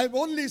control. But I'm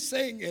only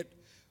saying it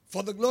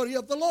for the glory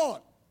of the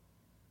Lord.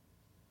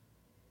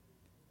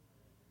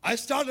 I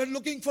started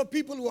looking for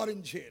people who are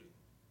in jail.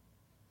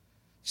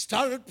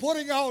 Started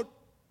pouring out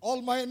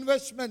all my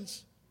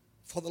investments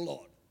for the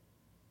Lord.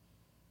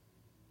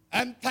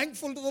 I'm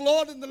thankful to the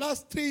Lord in the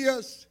last 3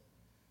 years.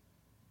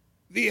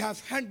 We have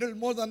handled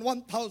more than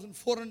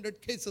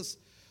 1,400 cases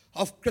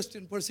of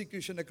Christian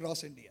persecution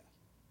across India.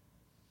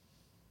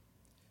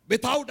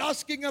 Without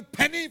asking a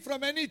penny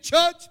from any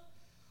church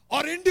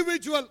or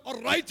individual or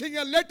writing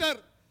a letter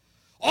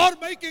or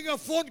making a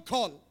phone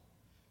call,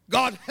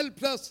 God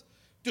helped us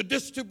to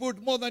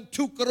distribute more than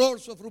 2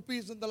 crores of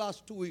rupees in the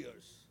last 2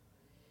 years.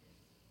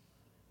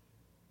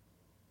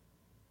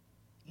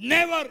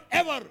 Never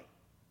ever,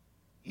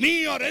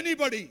 me or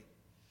anybody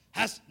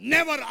has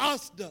never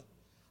asked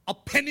a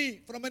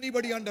penny from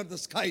anybody under the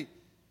sky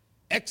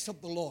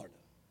except the Lord.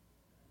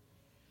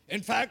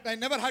 In fact, I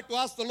never had to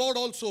ask the Lord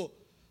also.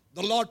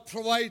 The Lord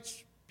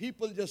provides.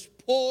 People just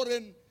pour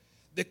in.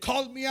 They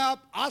call me up,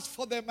 ask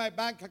for my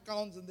bank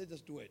accounts, and they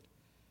just do it.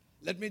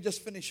 Let me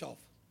just finish off.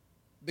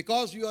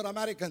 Because you are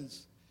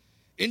Americans,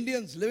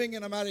 Indians living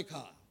in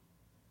America,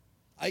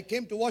 I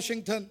came to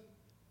Washington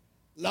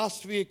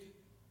last week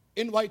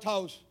in White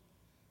House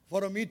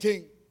for a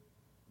meeting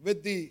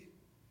with the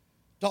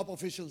top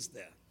officials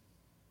there.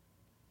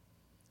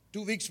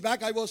 2 weeks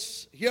back I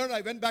was here.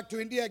 I went back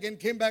to India again,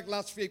 came back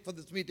last week for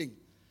this meeting.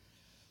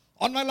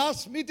 On my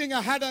last meeting,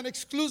 I had an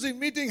exclusive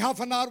meeting, half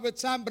an hour, with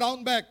Sam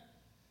Brownback,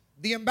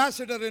 the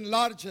ambassador in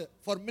large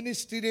for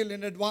Ministerial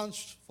in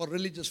Advance for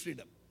Religious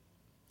Freedom.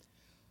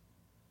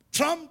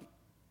 Trump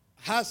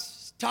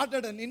has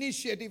started an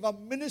initiative, a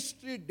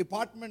ministry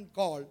department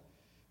called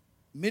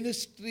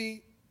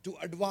Ministry to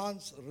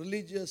Advance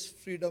Religious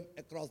Freedom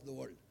across the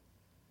world.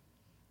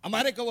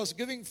 America was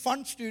giving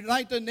funds to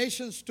United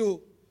Nations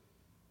to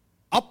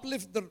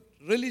uplift the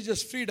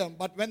religious freedom,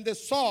 but when they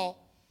saw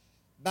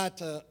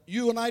that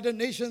United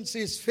Nations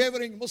is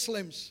favoring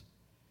Muslims,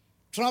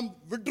 Trump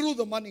withdrew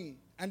the money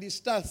and he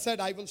said,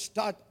 I will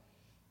start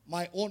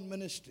my own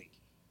ministry.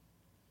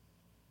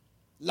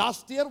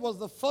 Last year was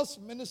the first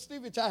ministry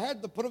which I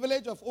had the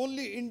privilege of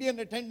only Indian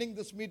attending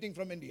this meeting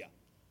from India.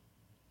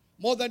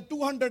 More than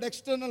 200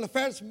 external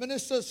affairs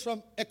ministers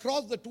from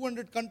across the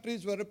 200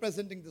 countries were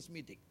representing this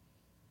meeting.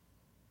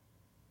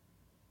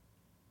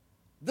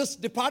 This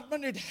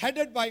department is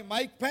headed by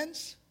Mike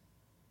Pence,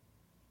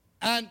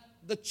 and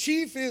the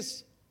chief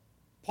is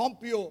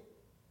Pompeo,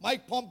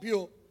 Mike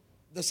Pompeo,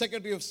 the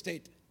Secretary of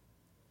State.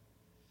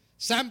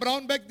 Sam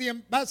Brownback, the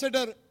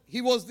ambassador,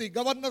 he was the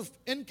governor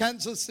in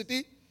Kansas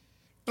City.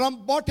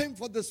 Trump bought him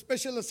for this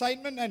special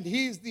assignment, and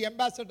he is the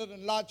ambassador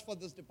in large for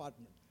this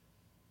department.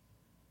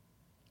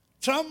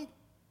 Trump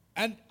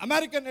and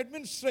American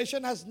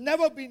administration has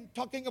never been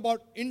talking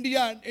about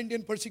India and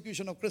Indian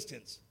persecution of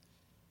Christians.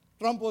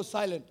 Trump was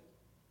silent.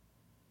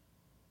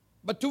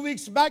 But 2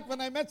 weeks back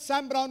when I met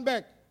Sam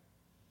Brownback,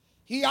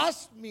 he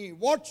asked me,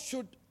 what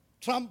should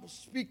Trump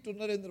speak to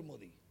Narendra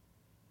Modi?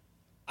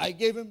 I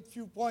gave him a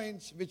few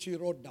points which he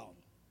wrote down.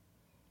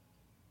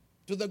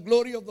 To the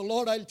glory of the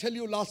Lord, I'll tell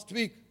you, last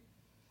week,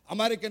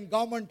 American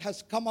government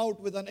has come out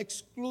with an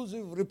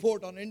exclusive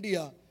report on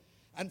India,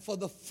 and for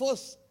the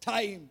first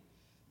time,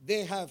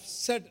 they have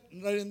said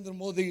Narendra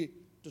Modi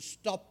to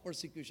stop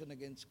persecution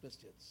against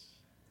Christians.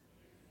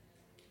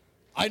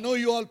 I know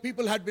you all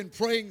people had been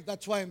praying,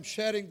 that's why I'm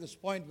sharing this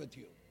point with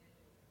you.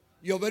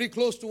 You're very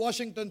close to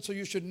Washington, so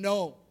you should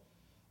know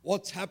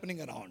what's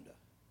happening around.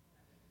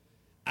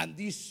 And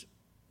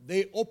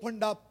they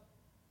opened up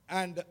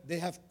and they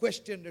have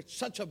questioned. It's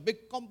such a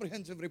big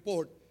comprehensive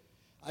report.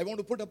 I want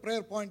to put a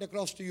prayer point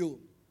across to you.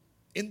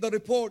 In the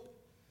report,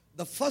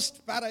 the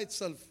first para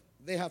itself,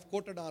 they have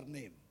quoted our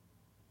name,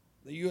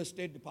 the U.S.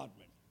 State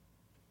Department.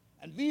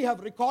 And we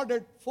have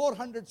recorded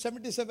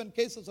 477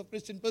 cases of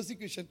Christian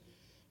persecution,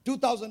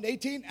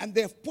 2018, and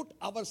they have put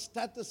our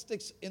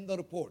statistics in the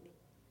report.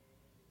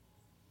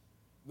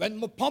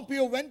 When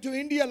Pompeo went to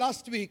India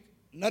last week,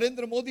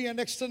 Narendra Modi and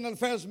External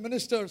Affairs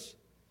ministers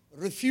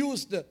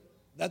refused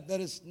that there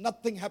is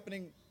nothing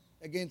happening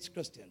against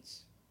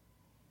Christians.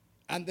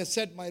 And they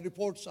said, my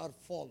reports are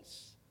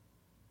false.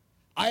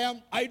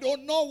 I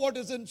don't know what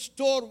is in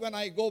store when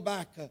I go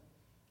back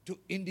to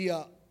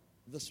India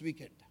this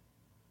weekend.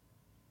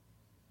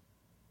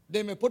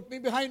 They may put me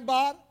behind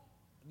bar.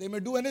 They may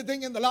do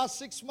anything. In the last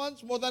 6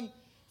 months, more than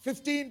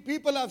 15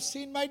 people have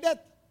seen my death.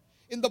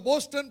 In the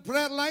Boston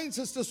prayer line,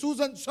 Sister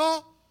Susan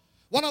saw,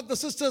 one of the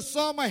sisters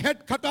saw my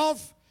head cut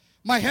off.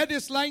 My head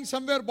is lying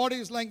somewhere, body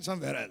is lying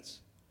somewhere else.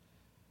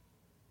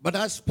 But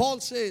as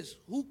Paul says,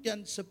 who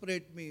can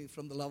separate me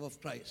from the love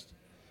of Christ?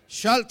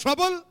 Shall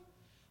trouble,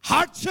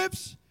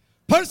 hardships,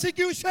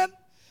 persecution,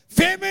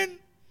 famine,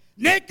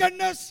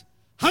 nakedness,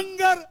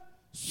 hunger,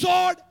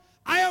 sword?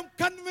 I am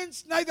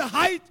convinced neither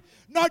height,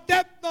 nor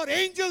depth, nor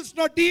angels,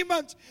 nor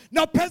demons,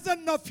 nor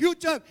present, nor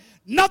future,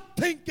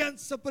 nothing can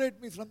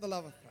separate me from the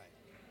love of Christ.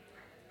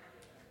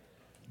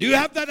 Do you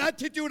have that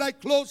attitude? I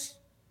close.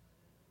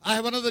 I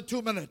have another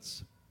 2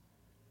 minutes.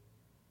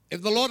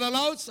 If the Lord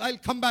allows, I'll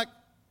come back.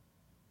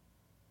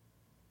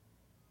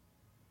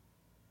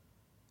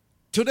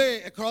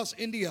 Today, across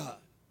India,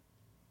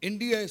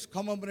 India is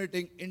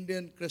commemorating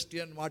Indian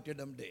Christian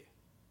Martyrdom Day.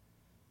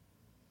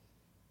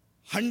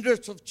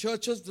 Hundreds of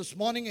churches this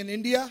morning in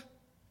India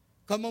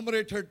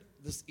commemorated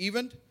this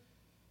event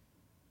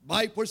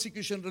by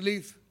persecution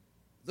relief.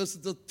 This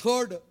is the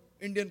third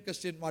Indian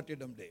Christian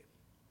Martyrdom Day.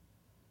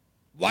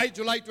 Why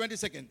July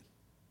 22nd?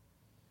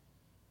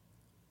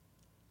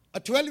 A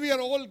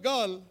 12-year-old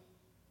girl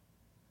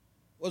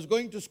was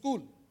going to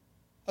school.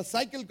 A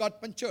cycle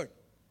got punctured.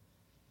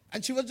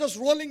 And she was just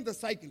rolling the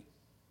cycle.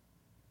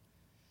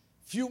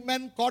 Few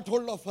men caught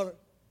hold of her,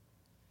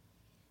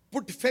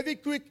 put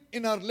Fevikwik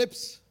in her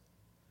lips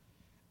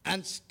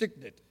and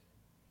sticked it.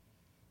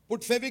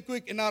 Put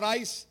Fevikwik in her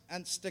eyes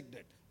and sticked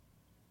it.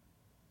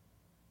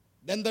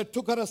 Then they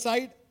took her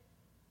aside,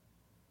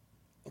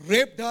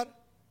 raped her,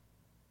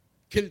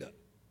 killed her.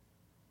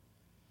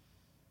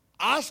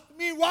 Ask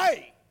me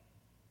why.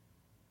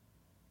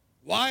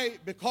 Why?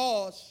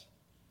 Because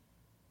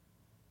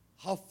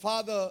her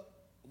father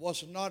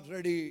was not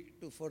ready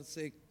to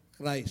forsake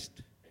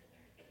Christ.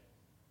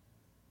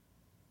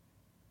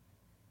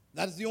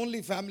 That's the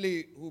only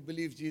family who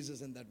believes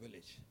Jesus in that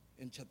village,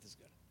 in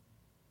Chhattisgarh.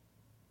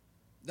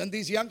 Then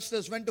these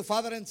youngsters went to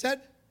father and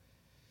said,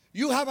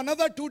 you have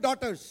another 2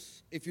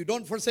 daughters. If you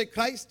don't forsake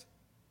Christ,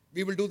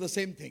 we will do the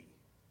same thing.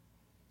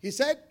 He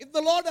said, if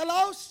the Lord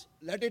allows,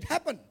 let it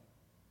happen.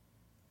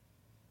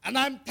 And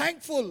I'm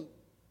thankful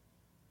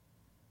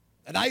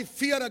that I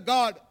fear a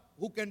God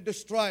who can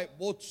destroy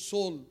both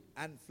soul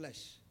and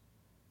flesh.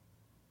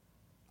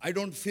 I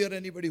don't fear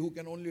anybody who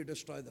can only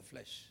destroy the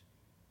flesh.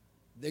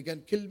 They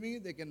can kill me,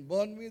 they can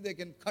burn me, they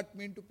can cut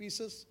me into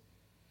pieces,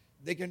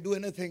 they can do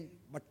anything,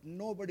 but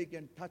nobody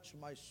can touch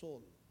my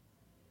soul.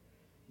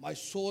 My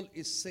soul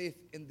is safe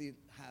in the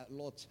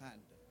Lord's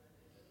hand.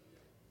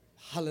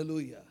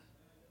 Hallelujah.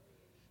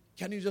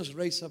 Can you just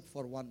raise up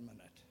for 1 minute?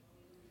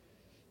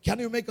 Can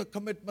you make a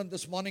commitment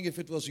this morning if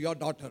it was your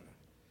daughter?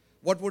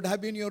 What would have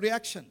been your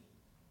reaction?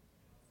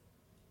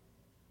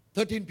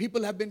 13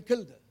 people have been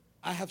killed.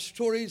 I have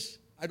stories.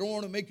 I don't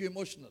want to make you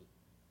emotional.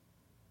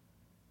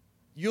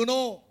 You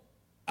know,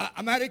 an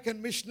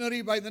American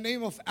missionary by the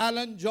name of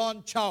Alan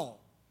John Chow,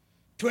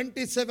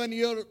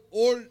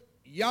 27-year-old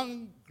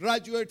young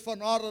graduate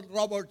from Oral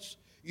Roberts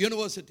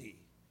University.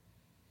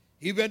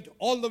 He went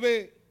all the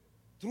way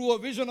through a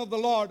vision of the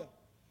Lord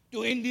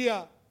to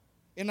India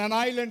in an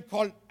island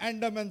called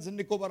Andamans and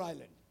Nicobar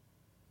Island.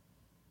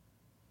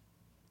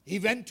 He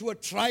went to a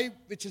tribe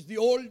which is the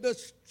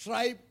oldest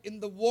tribe in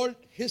the world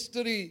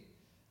history.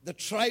 The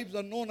tribes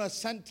are known as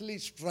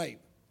Sentinelese tribe.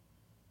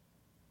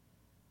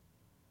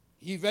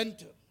 He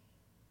went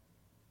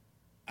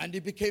and he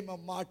became a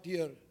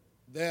martyr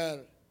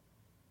there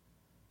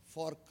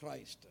for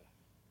Christ.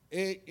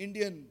 Hey,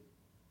 Indian,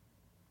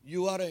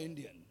 you are an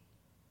Indian.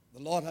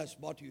 The Lord has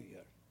brought you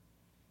here.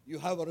 You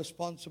have a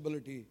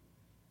responsibility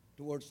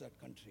towards that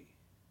country.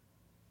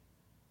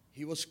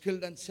 He was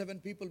killed and 7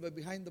 people were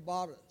behind the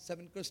bar,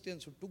 7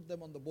 Christians who took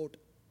them on the boat.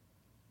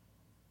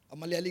 A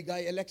Malayali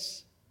guy,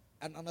 Alex,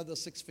 and another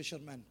 6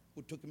 fishermen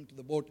who took him to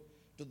the boat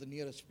to the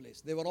nearest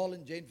place. They were all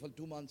in jail for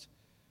 2 months.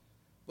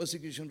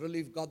 Persecution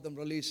relief got them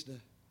released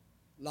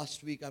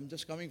last week. I'm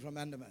just coming from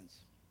Andamans.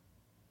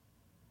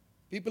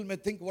 People may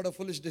think what a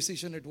foolish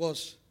decision it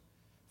was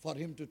for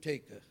him to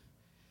take.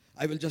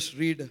 I will just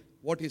read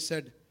what he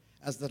said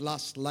as the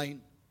last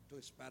line to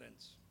his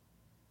parents.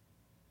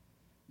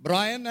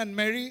 Brian and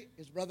Mary,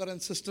 his brother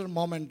and sister,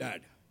 mom and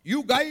dad.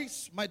 You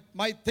guys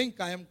might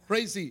think I am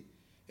crazy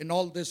in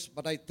all this,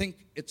 but I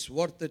think it's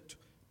worth it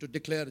to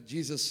declare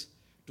Jesus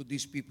to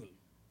these people.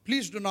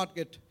 Please do not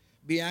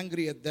be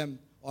angry at them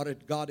or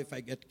at God if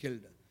I get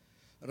killed.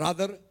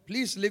 Rather,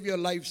 please live your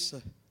lives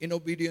in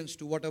obedience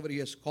to whatever He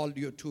has called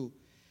you to.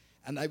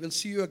 And I will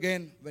see you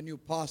again when you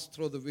pass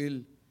through the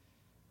wheel.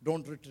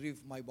 Don't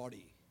retrieve my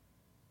body.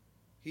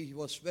 He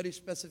was very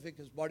specific.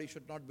 His body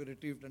should not be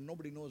retrieved, and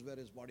nobody knows where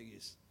his body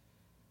is.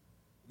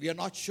 We are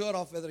not sure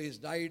of whether he's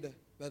died,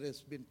 whether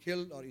he's been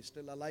killed, or he's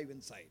still alive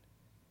inside.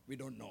 We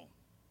don't know.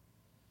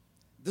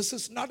 This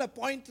is not a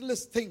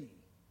pointless thing.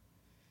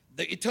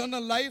 The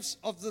eternal lives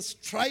of this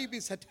tribe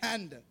is at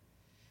hand.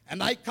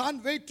 And I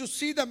can't wait to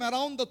see them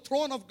around the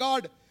throne of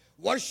God,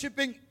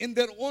 worshiping in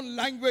their own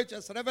language,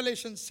 as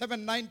Revelation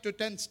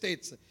 7:9-10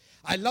 states.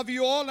 I love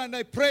you all, and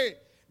I pray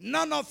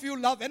none of you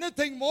love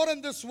anything more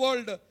in this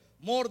world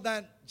more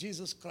than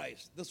Jesus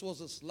Christ. This was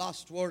his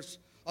last verse,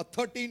 a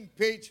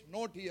 13-page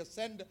note he has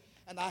sent,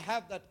 and I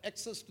have that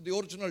access to the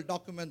original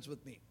documents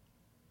with me.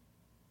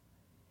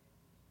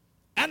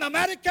 An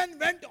American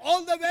went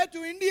all the way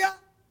to India.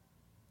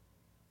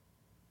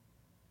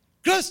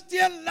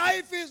 Christian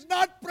life is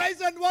not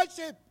praise and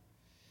worship.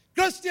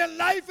 Christian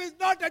life is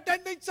not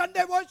attending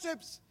Sunday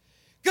worships.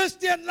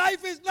 Christian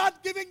life is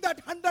not giving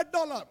that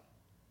 $100.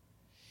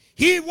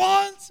 He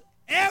wants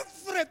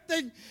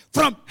everything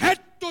from head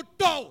to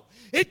toe.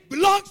 It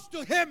belongs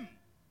to him.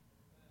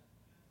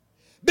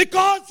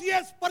 Because he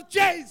has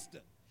purchased.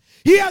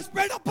 He has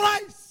paid a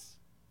price.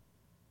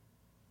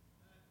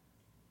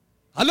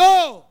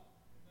 Hello?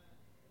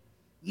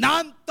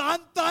 Nan tan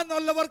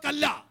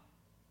ullavarkalla.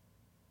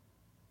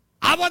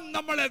 Avan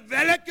nammale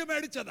velakku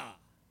medichada.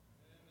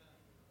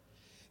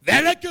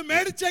 Velakku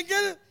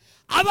medichengil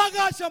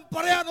avagasham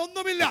parayan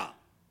onnumilla.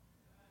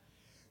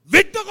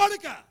 Vittu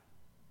kodukka.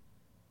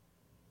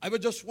 I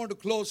would just want to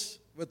close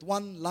with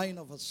one line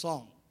of a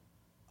song.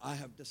 I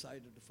have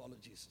decided to follow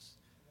Jesus.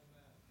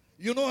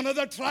 You know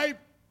another tribe,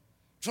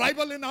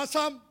 tribal in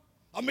Assam,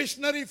 a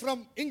missionary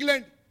from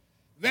England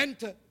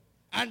went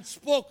and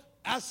spoke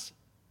as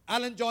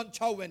Alan John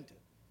Chow went.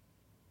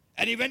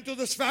 And he went to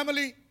this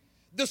family,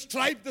 this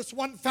tribe, this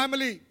one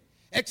family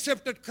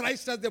accepted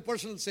Christ as their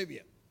personal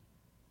savior.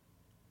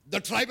 The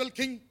tribal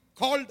king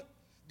called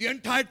the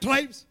entire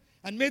tribes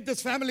and made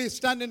this family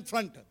stand in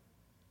front.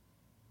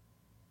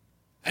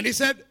 And he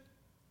said,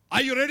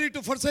 are you ready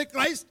to forsake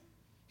Christ?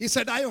 He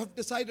said, I have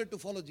decided to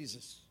follow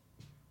Jesus.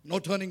 No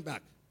turning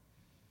back.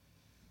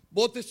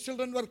 Both his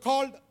children were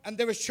called and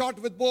they were shot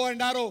with bow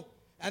and arrow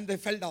and they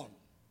fell down.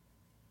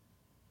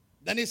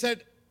 Then he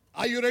said,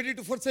 are you ready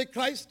to forsake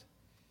Christ?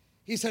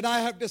 He said, I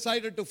have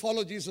decided to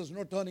follow Jesus.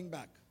 No turning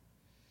back.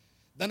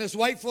 Then his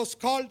wife was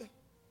called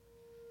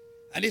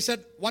and he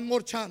said, one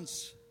more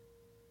chance.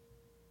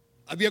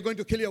 We are going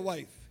to kill your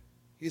wife.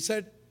 He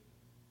said,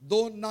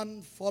 though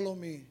none follow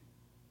me,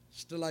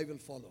 still I will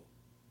follow.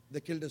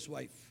 They killed his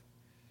wife.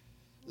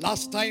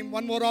 Last time,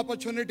 one more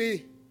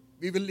opportunity,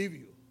 we will leave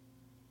you.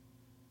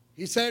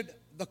 He said,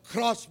 the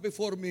cross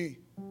before me,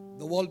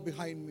 the world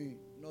behind me,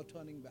 no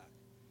turning back.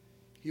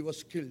 He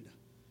was killed.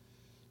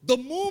 The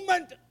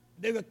moment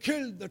they were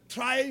killed, the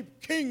tribe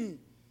king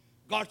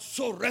got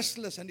so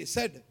restless and he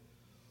said,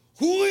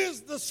 who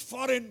is this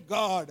foreign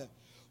God?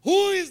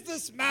 Who is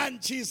this man,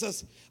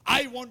 Jesus?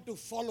 I want to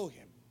follow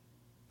him.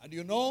 And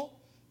you know,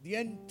 the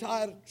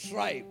entire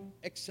tribe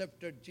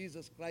accepted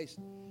Jesus Christ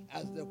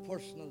as their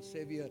personal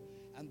savior.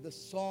 And the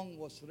song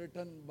was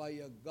written by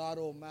a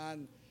Garo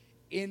man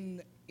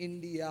in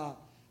India.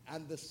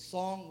 And the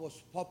song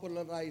was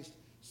popularized.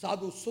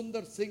 Sadhu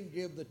Sundar Singh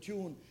gave the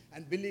tune.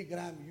 And Billy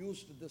Graham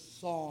used this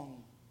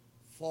song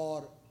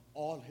for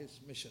all his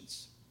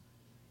missions.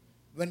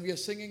 When we are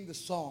singing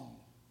this song,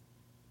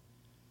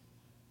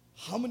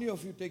 how many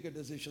of you take a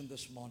decision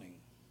this morning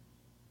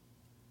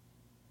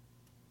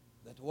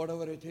that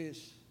whatever it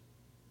is,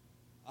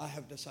 I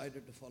have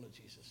decided to follow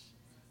Jesus?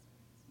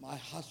 My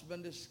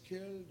husband is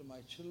killed.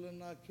 My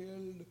children are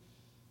killed.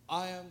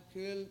 I am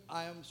killed.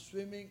 I am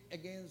swimming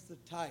against the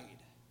tide.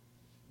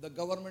 The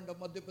government of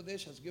Madhya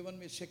Pradesh has given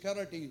me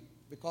security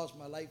because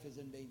my life is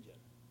in danger.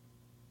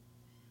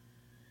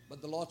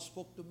 But the Lord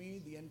spoke to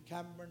me, the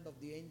encampment of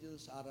the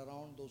angels are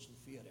around those who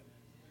fear Him.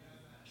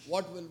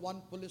 What will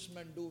one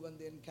policeman do when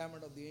the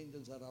encampment of the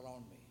angels are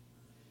around me?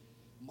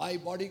 My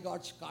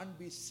bodyguards can't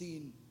be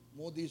seen.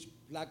 Modi's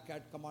black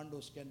cat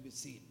commandos can be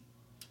seen.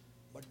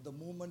 But the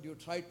moment you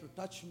try to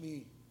touch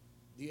me,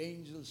 the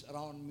angels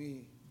around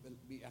me will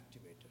be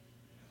activated.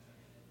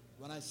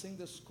 When I sing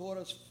this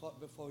chorus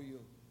before you,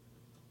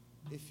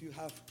 if you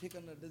have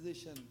taken a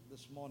decision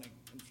this morning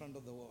in front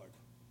of the Word,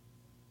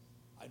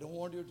 I don't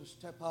want you to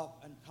step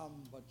up and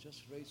come, but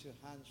just raise your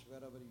hands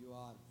wherever you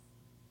are.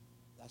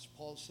 As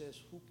Paul says,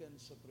 who can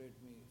separate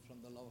me from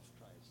the love of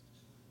Christ?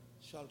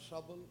 Shall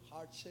trouble,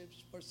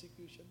 hardships,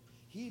 persecution?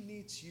 He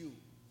needs you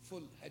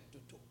full head to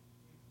toe.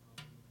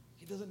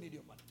 He doesn't need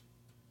your money.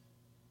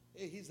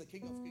 Hey, He's the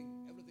King of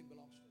Kings. Everything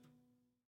belongs to Him.